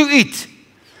into it,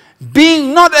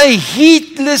 being not a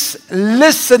heedless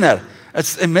listener.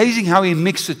 It's amazing how he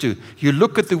mixed the two. You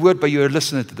look at the word, but you're a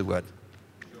listener to the word.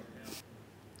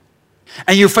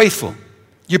 And you're faithful.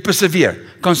 You persevere.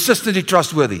 Consistently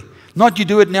trustworthy. Not you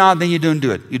do it now, then you don't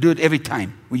do it. You do it every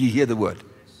time when you hear the word.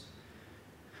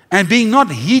 And being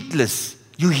not heedless,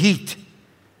 you heed.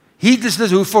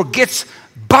 Heedlessness who forgets,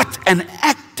 but an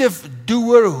active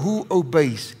doer who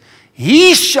obeys.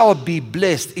 He shall be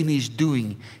blessed in his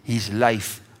doing his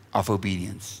life of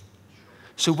obedience.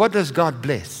 So what does God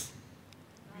bless?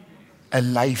 A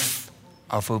life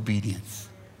of obedience.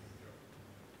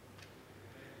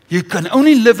 You can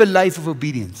only live a life of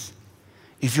obedience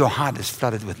if your heart is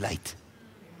flooded with light.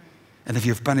 And if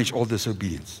you've punished all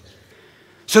disobedience.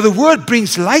 So the word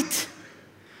brings light.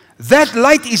 That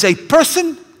light is a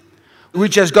person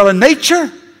which has got a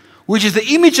nature, which is the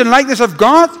image and likeness of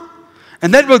God.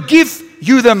 And that will give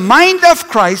you the mind of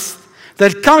Christ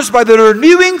that comes by the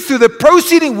renewing through the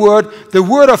proceeding word, the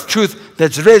word of truth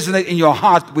that's resonating in your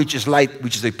heart, which is light,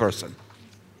 which is a person.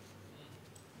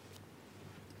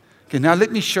 Okay, now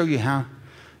let me show you how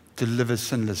to live a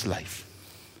sinless life.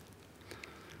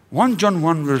 1 John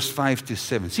 1 verse 5 to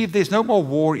 7. See, if there's no more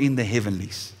war in the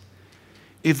heavenlies,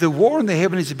 if the war in the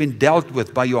heavenlies has been dealt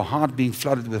with by your heart being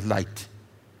flooded with light,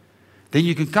 then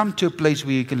you can come to a place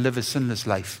where you can live a sinless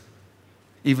life,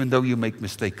 even though you make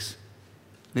mistakes.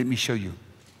 Let me show you.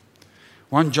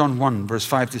 1 John 1 verse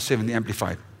 5 to 7, the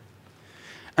Amplified.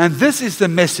 And this is the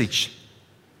message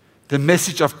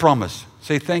of promise.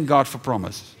 Say, thank God for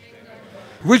promise.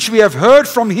 Which we have heard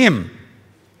from him,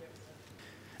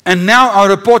 and now are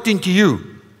reporting to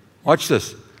you. Watch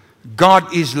this.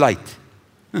 God is light.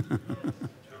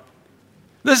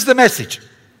 This is the message.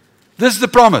 This is the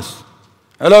promise.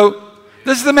 Hello?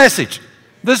 This is the message.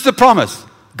 This is the promise.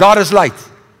 God is light.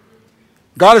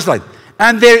 God is light.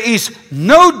 And there is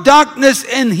no darkness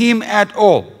in him at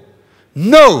all.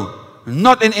 No,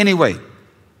 not in any way.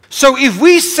 So if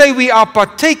we say we are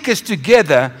partakers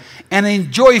together and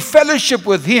enjoy fellowship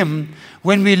with him,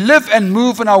 when we live and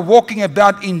move and are walking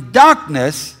about in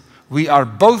darkness, we are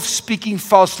both speaking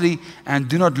falsely and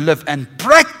do not live and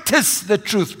practice the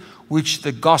truth which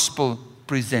the gospel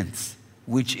presents,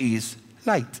 which is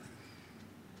light.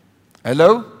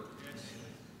 Hello?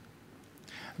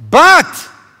 But,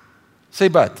 say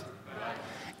but.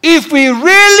 If we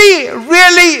really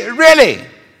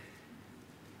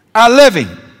are living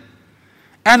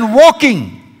and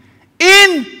walking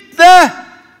in the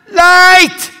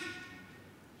light,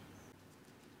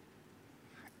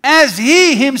 as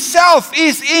he himself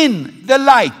is in the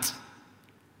light,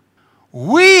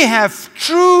 we have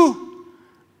true,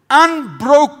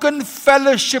 unbroken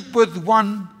fellowship with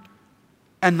one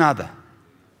another.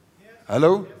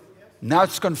 Hello? Now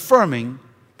it's confirming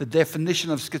the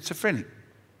definition of schizophrenic.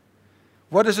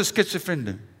 What does a schizophrenic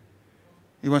do?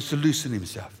 He wants to loosen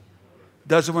himself.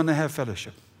 Doesn't want to have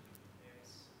fellowship.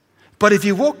 But if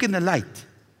you walk in the light,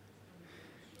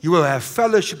 you will have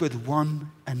fellowship with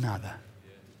one another.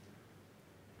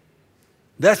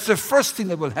 That's the first thing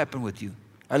that will happen with you.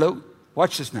 Hello?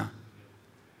 Watch this now.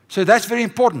 So that's very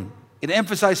important. It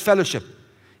emphasizes fellowship.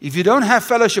 If you don't have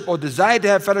fellowship or desire to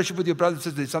have fellowship with your brothers and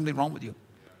sisters, there's something wrong with you.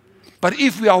 But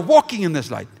if we are walking in this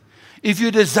light, if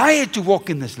you desire to walk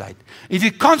in this light, if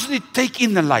you constantly take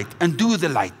in the light and do the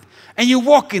light, and you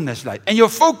walk in this light, and your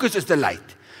focus is the light,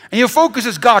 and your focus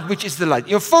is God, which is the light,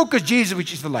 your focus Jesus,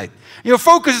 which is the light, and your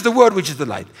focus is the word, which is the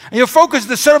light, and your focus is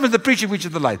the sermon, the preaching, which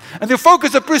is the light, and your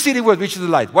focus is the preceding word, which is the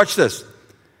light. Watch this.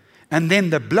 And then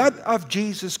the blood of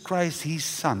Jesus Christ, his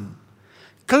Son,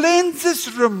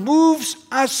 cleanses, removes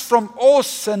us from all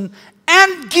sin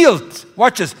and guilt.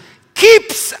 Watch this.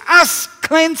 Keeps us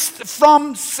cleansed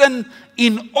from sin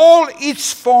in all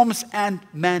its forms and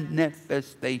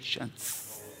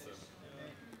manifestations.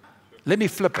 Let me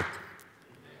flip it.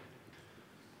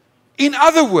 In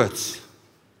other words,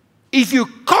 if you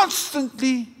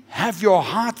constantly have your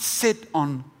heart set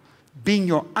on being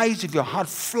your eyes of your heart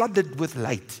flooded with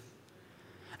light,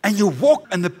 and you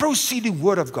walk in the proceeding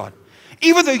word of God,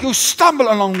 even though you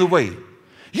stumble along the way,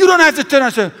 you don't have to turn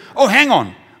and say, oh, hang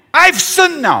on. I've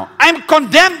sinned now. I'm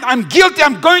condemned. I'm guilty.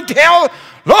 I'm going to hell.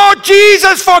 Lord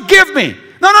Jesus, forgive me.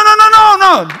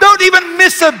 No. Don't even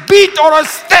miss a beat or a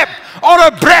step or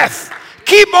a breath.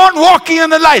 Keep on walking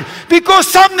in the light, because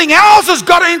something else has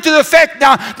got into effect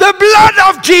now. The blood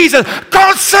of Jesus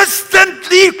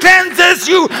consistently cleanses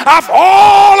you of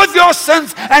all of your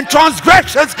sins and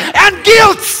transgressions and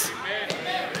guilt.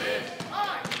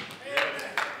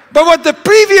 But what the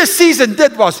previous season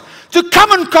did was to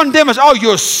come and condemn us. Oh,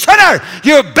 you're a sinner.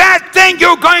 You're a bad thing.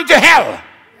 You're going to hell.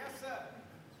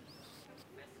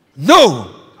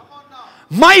 No.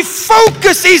 My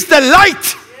focus is the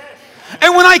light.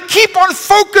 And when I keep on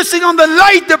focusing on the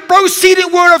light, the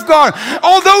proceeding word of God,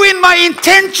 although in my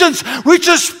intentions, which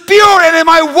is pure, and in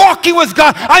my walking with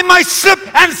God, I might slip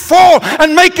and fall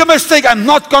and make a mistake, I'm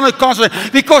not going to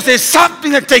concentrate, because there's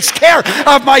something that takes care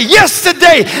of my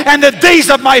yesterday and the days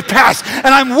of my past. And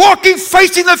I'm walking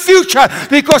facing the future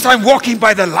because I'm walking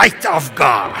by the light of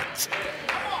God.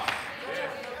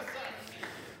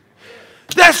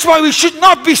 That's why we should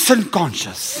not be sin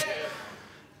conscious.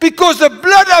 Because the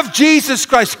blood of Jesus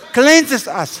Christ cleanses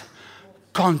us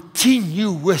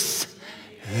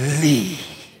continuously.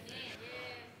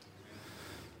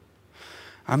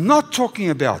 I'm not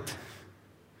talking about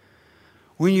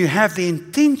when you have the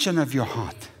intention of your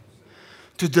heart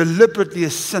to deliberately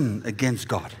sin against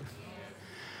God.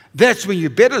 That's when you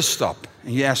better stop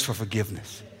and you ask for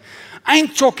forgiveness. I'm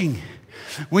talking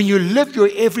when you live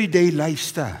your everyday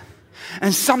lifestyle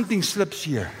and something slips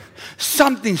here,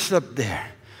 something slipped there.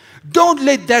 Don't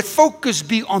let that focus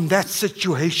be on that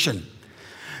situation.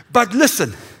 But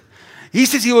listen, he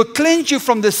says he will cleanse you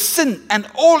from the sin and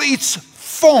all its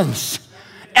forms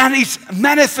and its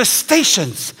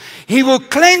manifestations. He will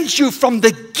cleanse you from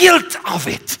the guilt of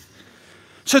it.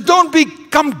 So don't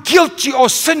become guilty or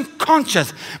sin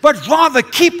conscious, but rather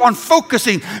keep on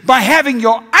focusing by having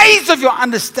your eyes of your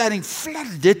understanding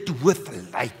flooded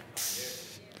with light.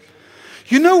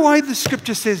 You know why the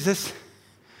scripture says this?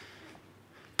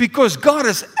 Because God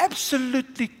is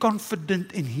absolutely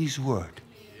confident in his word.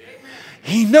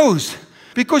 He knows.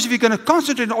 Because if you're going to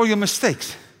concentrate on all your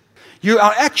mistakes, you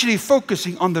are actually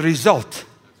focusing on the result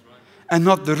and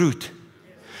not the root.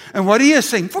 And what he is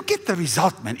saying, forget the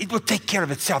result, man. It will take care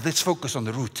of itself. Let's focus on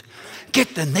the root.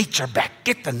 Get the nature back.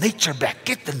 Get the nature back.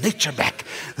 Get the nature back.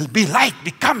 Be light.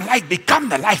 Become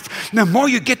the light. The more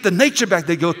you get the nature back,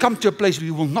 then you'll come to a place where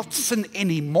you will not sin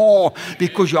anymore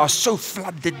because you are so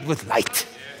flooded with light.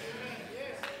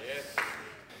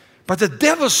 But the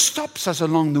devil stops us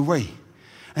along the way.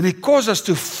 And he causes us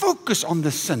to focus on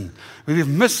the sin. Where we've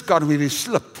missed God, where we've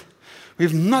slipped.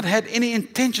 We've not had any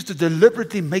intention to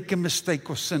deliberately make a mistake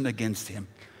or sin against him.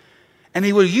 And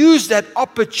he will use that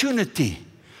opportunity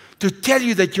to tell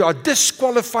you that you are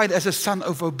disqualified as a son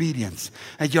of obedience.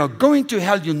 And you are going to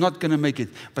hell, you're not going to make it.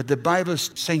 But the Bible is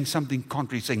saying something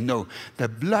contrary, saying, no, the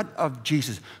blood of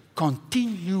Jesus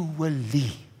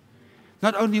continually,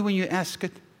 not only when you ask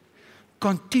it,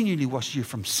 continually washes you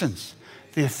from sins,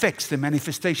 the effects, the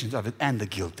manifestations of it, and the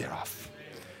guilt thereof.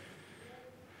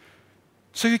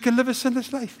 So you can live a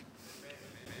sinless life.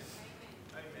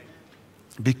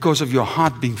 Because of your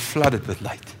heart being flooded with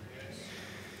light.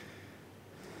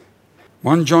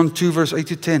 1 John 2 verse 8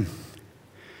 to 10.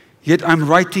 Yet I'm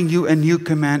writing you a new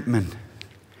commandment,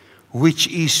 which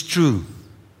is true,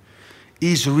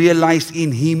 is realized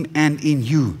in him and in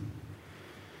you,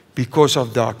 because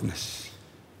of darkness.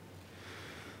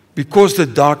 Because the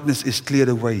darkness is cleared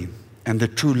away and the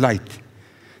true light,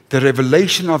 the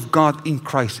revelation of God in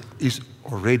Christ is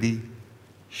already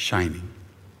shining.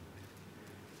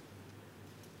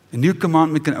 A new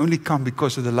commandment can only come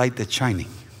because of the light that's shining.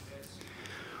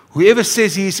 Whoever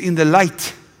says he is in the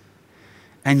light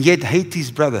and yet hates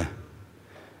his brother,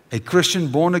 a Christian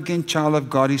born-again child of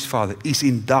God his Father, is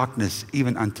in darkness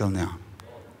even until now.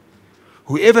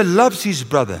 Whoever loves his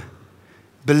brother,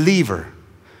 believer,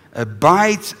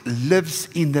 abides, lives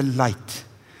in the light,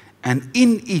 and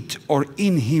in it or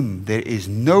in him there is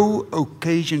no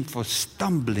occasion for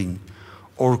stumbling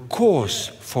or cause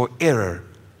for error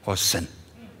or sin.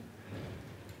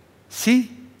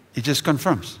 See, it just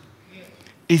confirms.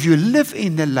 If you live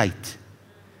in the light,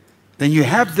 then you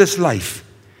have this life.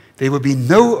 There will be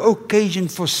no occasion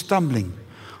for stumbling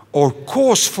or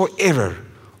cause for error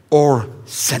or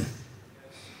sin.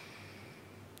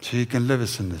 So you can live a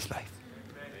sinless life.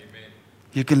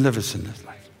 You can live a sinless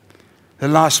life. The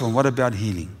last one, what about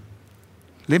healing?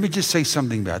 Let me just say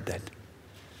something about that.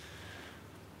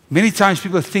 Many times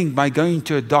people think by going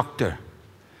to a doctor,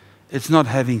 it's not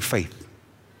having faith.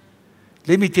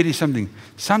 Let me tell you something.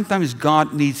 Sometimes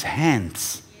God needs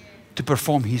hands to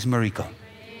perform his miracle.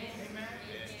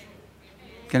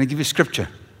 Can I give you scripture?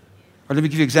 Or let me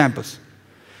give you examples.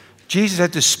 Jesus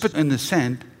had to spit in the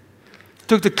sand,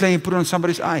 took the clay and put it on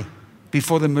somebody's eye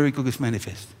before the miracle was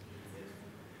manifest.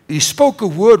 He spoke a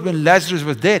word when Lazarus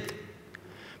was dead.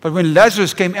 But when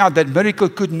Lazarus came out, that miracle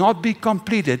could not be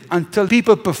completed until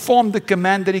people performed the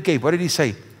command that he gave. What did he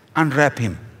say? Unwrap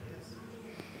him.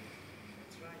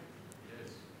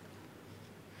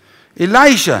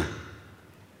 Elijah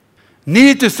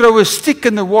needed to throw a stick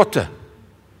in the water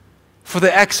for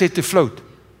the axe head to float.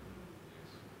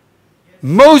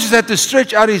 Moses had to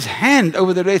stretch out his hand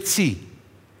over the Red Sea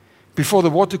before the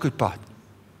water could part.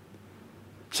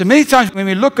 So many times when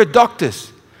we look at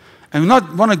doctors and we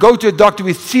not want to go to a doctor,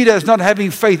 we see that as not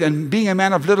having faith and being a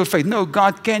man of little faith. No,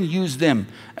 God can use them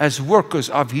as workers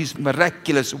of his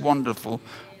miraculous, wonderful,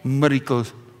 miracle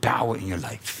power in your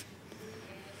life.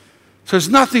 So there's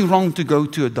nothing wrong to go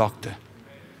to a doctor.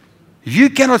 If you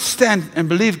cannot stand and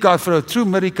believe God for a true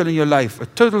miracle in your life, a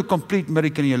total, complete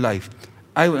miracle in your life,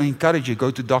 I will encourage you,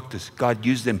 go to doctors. God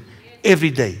used them every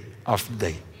day after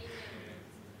day.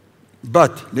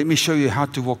 But let me show you how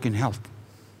to walk in health.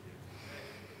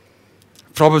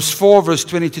 Proverbs 4 verse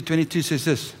 20 to 22 says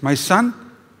this, my son,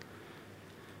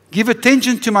 give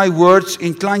attention to my words,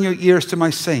 incline your ears to my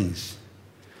sayings.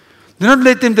 Do not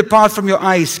let them depart from your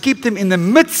eyes. Keep them in the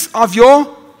midst of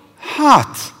your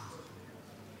heart.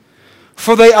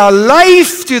 For they are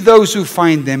life to those who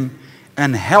find them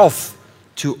and health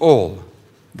to all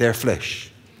their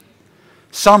flesh.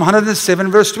 Psalm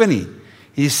 107 verse 20.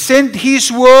 He sent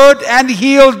his word and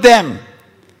healed them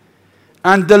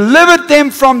and delivered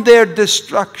them from their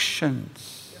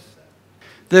destructions.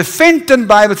 The Fenton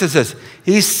Bible says this.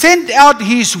 He sent out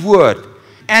his word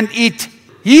and it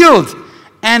healed,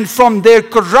 and from their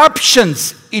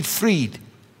corruptions it freed.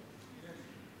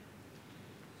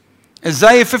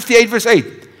 Isaiah 58 verse 8.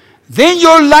 Then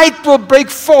your light will break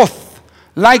forth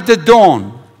like the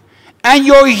dawn, and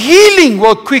your healing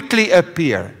will quickly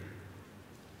appear.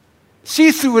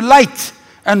 See through light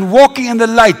and walking in the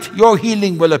light, your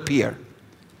healing will appear.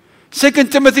 2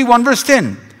 Timothy 1 verse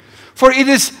 10. For it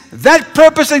is that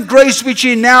purpose and grace which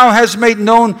He now has made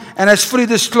known and has fully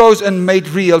disclosed and made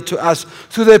real to us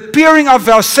through the appearing of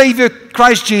our Savior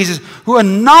Christ Jesus, who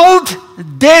annulled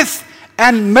death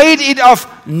and made it of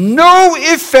no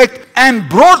effect and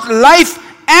brought life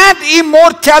and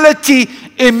immortality,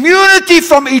 immunity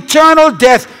from eternal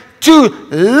death, to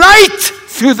light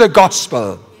through the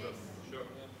gospel.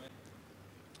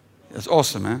 That's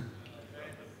awesome, man.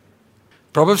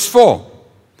 Proverbs 4.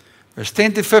 Verse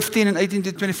 10 to 15 and 18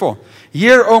 to 24.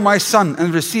 Hear, O my son,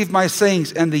 and receive my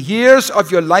sayings, and the years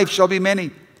of your life shall be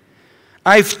many.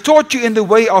 I have taught you in the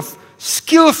way of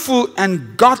skillful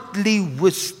and godly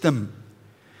wisdom,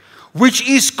 which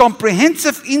is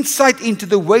comprehensive insight into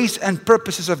the ways and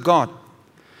purposes of God.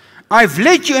 I have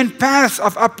led you in paths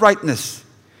of uprightness.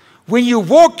 When you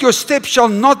walk, your steps shall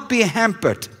not be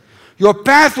hampered. Your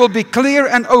path will be clear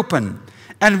and open.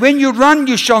 And when you run,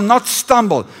 you shall not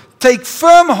stumble. Take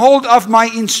firm hold of my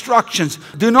instructions.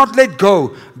 Do not let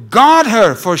go. Guard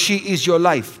her, for she is your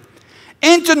life.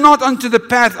 Enter not unto the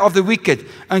path of the wicked,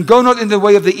 and go not in the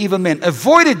way of the evil men.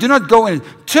 Avoid it, do not go in it.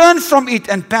 Turn from it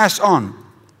and pass on.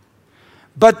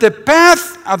 But the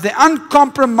path of the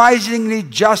uncompromisingly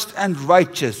just and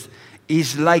righteous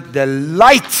is like the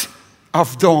light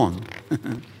of dawn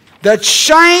that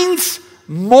shines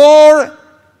more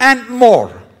and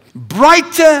more,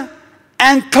 brighter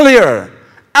and clearer,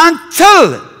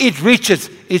 until it reaches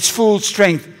its full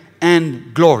strength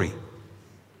and glory.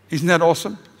 Isn't that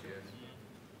awesome?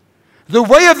 The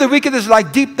way of the wicked is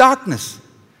like deep darkness.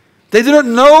 They do not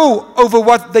know over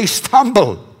what they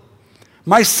stumble.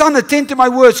 My son, attend to my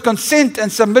words, consent and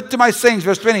submit to my sayings.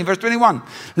 Verse 20, verse 21.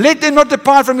 Let them not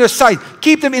depart from your sight.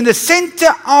 Keep them in the center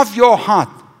of your heart.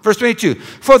 Verse 22.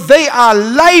 For they are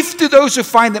life to those who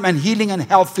find them, and healing and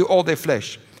health to all their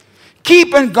flesh.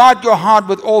 Keep and guard your heart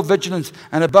with all vigilance,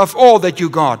 and above all that you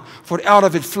guard, for out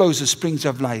of it flows the springs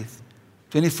of life.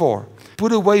 24.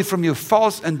 Put away from you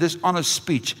false and dishonest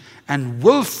speech, and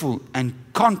willful and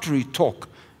contrary talk.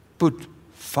 Put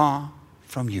far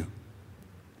from you.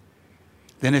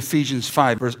 Then Ephesians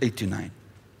 5, verse 8 to 9.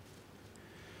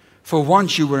 For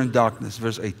once you were in darkness,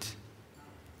 verse 8,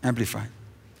 Amplified.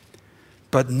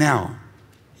 But now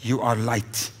you are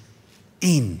light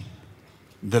in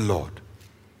the Lord.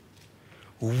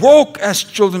 Walk as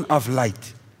children of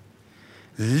light.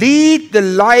 Lead the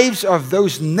lives of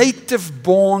those native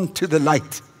born to the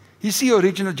light. You see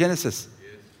original Genesis.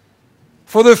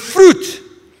 For the fruit,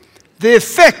 the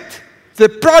effect, the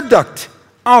product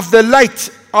of the light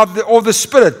of the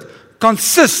Spirit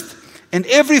consists in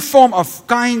every form of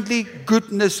kindly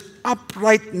goodness,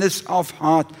 uprightness of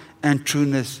heart, and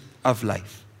trueness of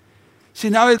life. See,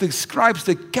 now it describes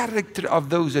the character of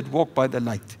those that walk by the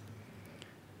light.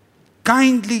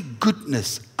 Kindly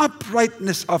goodness,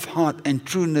 uprightness of heart, and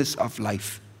trueness of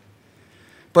life.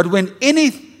 But when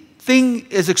anything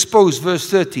is exposed, verse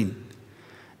 13,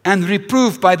 and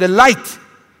reproved by the light,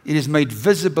 it is made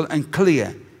visible and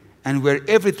clear. And where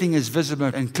everything is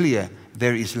visible and clear,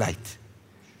 there is light.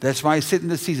 That's why I said in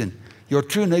the season, your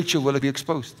true nature will be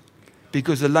exposed.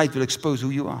 Because the light will expose who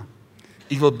you are.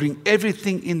 It will bring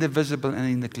everything in the visible and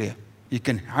in the clear. You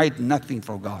can hide nothing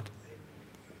from God.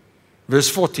 Verse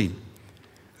 14.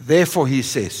 Therefore he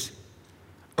says,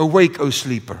 awake, O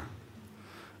sleeper.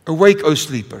 Awake, O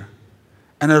sleeper,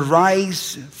 and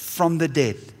arise from the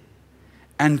dead.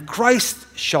 And Christ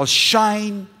shall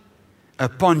shine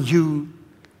upon you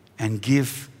and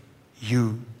give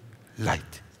you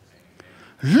light.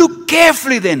 Look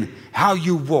carefully then how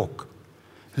you walk.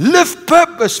 Live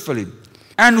purposefully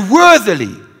and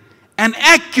worthily and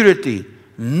accurately,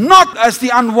 not as the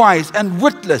unwise and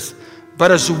witless, but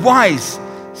as wise,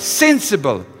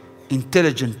 sensible,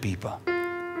 intelligent people.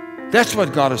 That's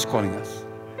what God is calling us.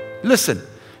 Listen,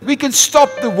 we can stop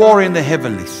the war in the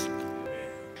heavenlies.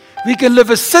 We can live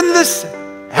a sinless,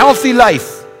 healthy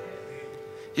life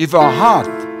if our heart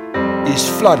is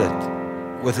flooded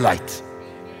with light.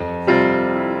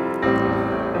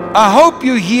 I hope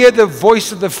you hear the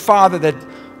voice of the Father that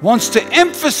wants to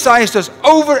emphasize us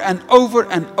over and over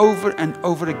and over and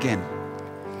over again,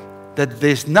 that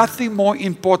there's nothing more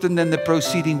important than the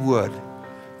preceding word.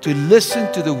 To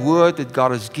listen to the word that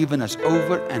God has given us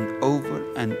over and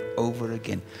over and over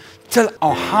again, till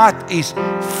our heart is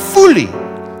fully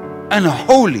and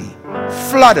wholly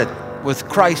flooded with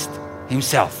Christ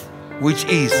Himself, which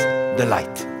is the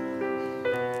light.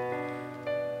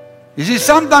 You see,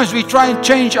 sometimes we try and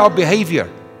change our behavior.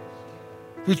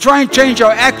 We try and change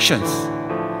our actions.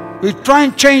 We try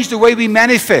and change the way we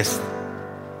manifest.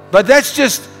 But that's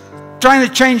just trying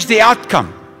to change the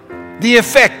outcome, the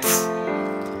effects.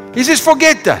 He says,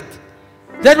 forget that.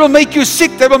 that will make you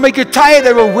sick, that will make you tired,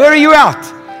 that will wear you out.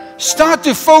 Start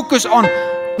to focus on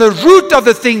the root of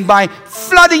the thing by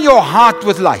flooding your heart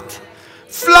with light.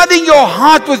 Flooding your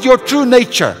heart with your true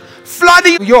nature.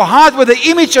 Flooding your heart with the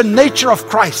image and nature of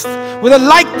Christ. With the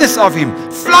likeness of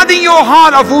Him. Flooding your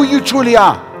heart of who you truly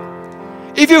are.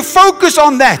 If you focus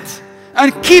on that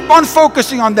and keep on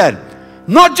focusing on that,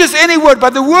 not just any word,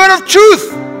 but the word of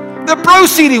truth, the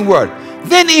proceeding word,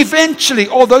 then eventually,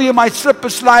 although you might slip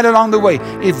and slide along the way,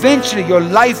 eventually your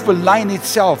life will line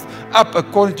itself up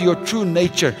according to your true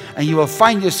nature, and you will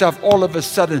find yourself all of a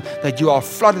sudden that you are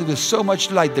flooded with so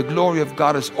much light. The glory of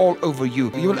God is all over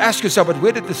you. You will ask yourself, but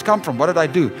where did this come from? What did I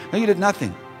do? No, you did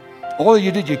nothing. All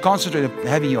you did, you concentrated on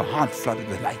having your heart flooded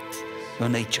with light. Your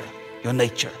nature, your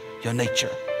nature, your nature,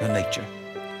 your nature.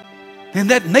 Then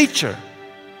that nature,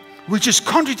 which is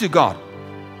contrary to God,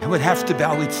 it would have to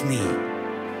bow its knee.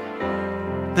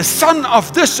 The son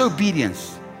of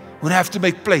disobedience would have to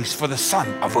make place for the son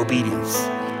of obedience,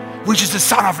 which is the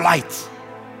son of light,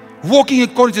 walking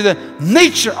according to the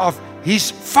nature of his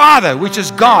Father, which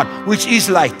is God, which is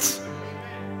light.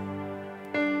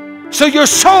 So your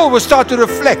soul will start to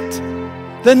reflect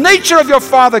the nature of your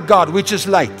Father God, which is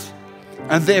light.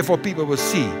 And therefore people will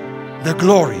see the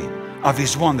glory of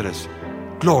His wondrous,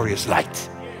 glorious light.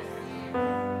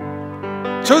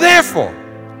 So therefore,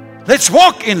 let's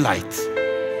walk in light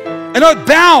and not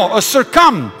bow or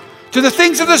succumb to the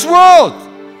things of this world,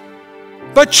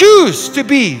 but choose to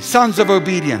be sons of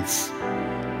obedience,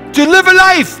 to live a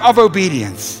life of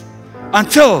obedience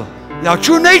until our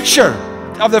true nature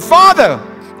of the Father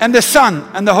and the Son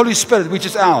and the Holy Spirit, which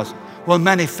is ours, will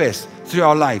manifest through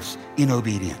our lives in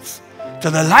obedience.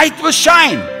 Till the light will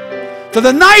shine, till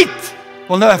the night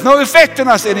will have no effect on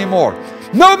us anymore.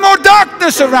 No more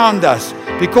darkness around us,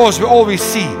 because all we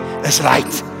see is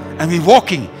light, and we're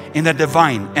walking in the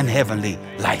divine and heavenly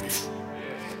light.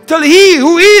 Till He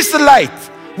who is the light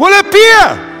will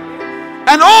appear,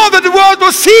 and all that the world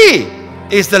will see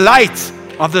is the light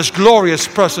of this glorious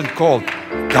person called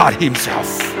God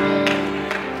Himself.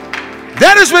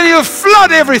 That is when He'll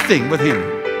flood everything with Him.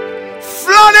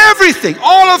 Flood everything,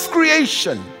 all of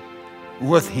creation,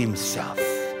 with Himself,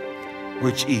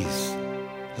 which is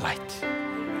light.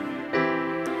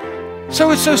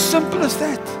 So it's so simple as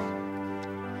that.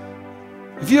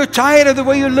 If you're tired of the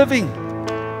way you're living,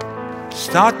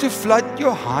 start to flood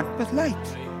your heart with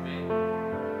light.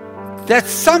 That's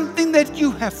something that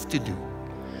you have to do.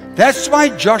 That's why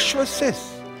Joshua says,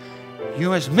 you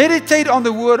must meditate on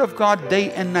the Word of God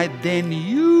day and night, then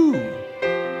you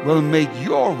will make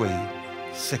your way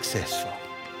successful.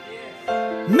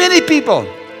 Many people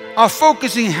are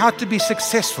focusing how to be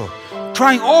successful,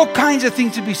 trying all kinds of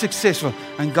things to be successful.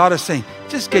 And God is saying,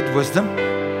 just get wisdom.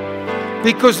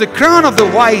 Because the crown of the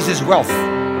wise is wealth.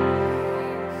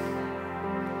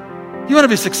 You want to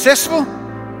be successful?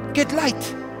 Get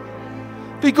light.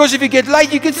 Because if you get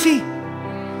light, you can see.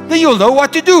 Then you'll know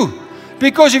what to do.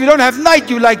 Because if you don't have light,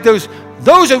 you like those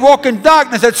that walk in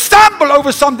darkness, that stumble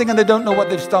over something and they don't know what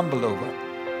they've stumbled over.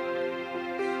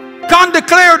 Can't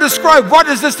declare or describe, what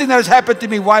is this thing that has happened to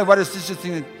me? Why? What is this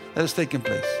thing that has taken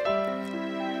place?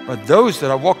 But those that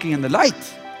are walking in the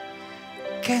light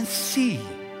can see.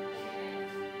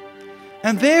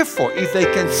 And therefore, if they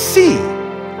can see,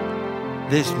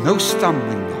 there's no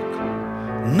stumbling block.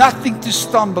 Nothing to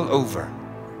stumble over.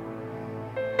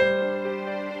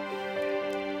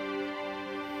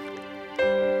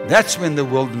 That's when the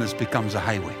wilderness becomes a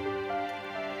highway.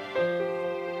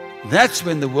 That's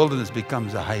when the wilderness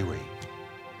becomes a highway.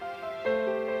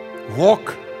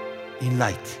 Walk in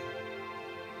light.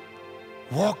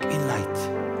 Walk in light.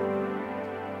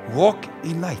 Walk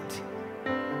in light.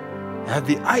 Have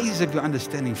the eyes of your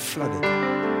understanding flooded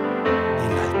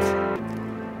in light.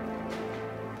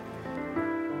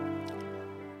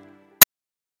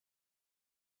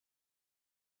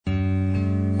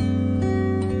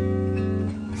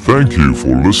 Thank you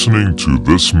for listening to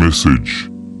this message.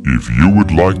 If you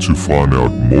would like to find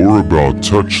out more about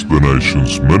Touch the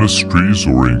Nations Ministries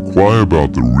or inquire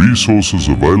about the resources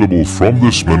available from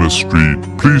this ministry,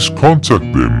 please contact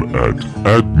them at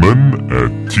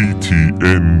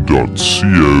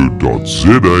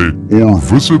admin@ttn.co.za or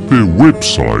visit their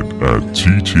website at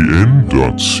ttn.co.za.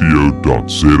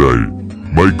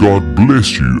 May God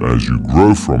bless you as you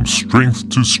grow from strength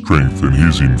to strength in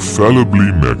His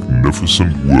infallibly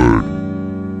magnificent Word.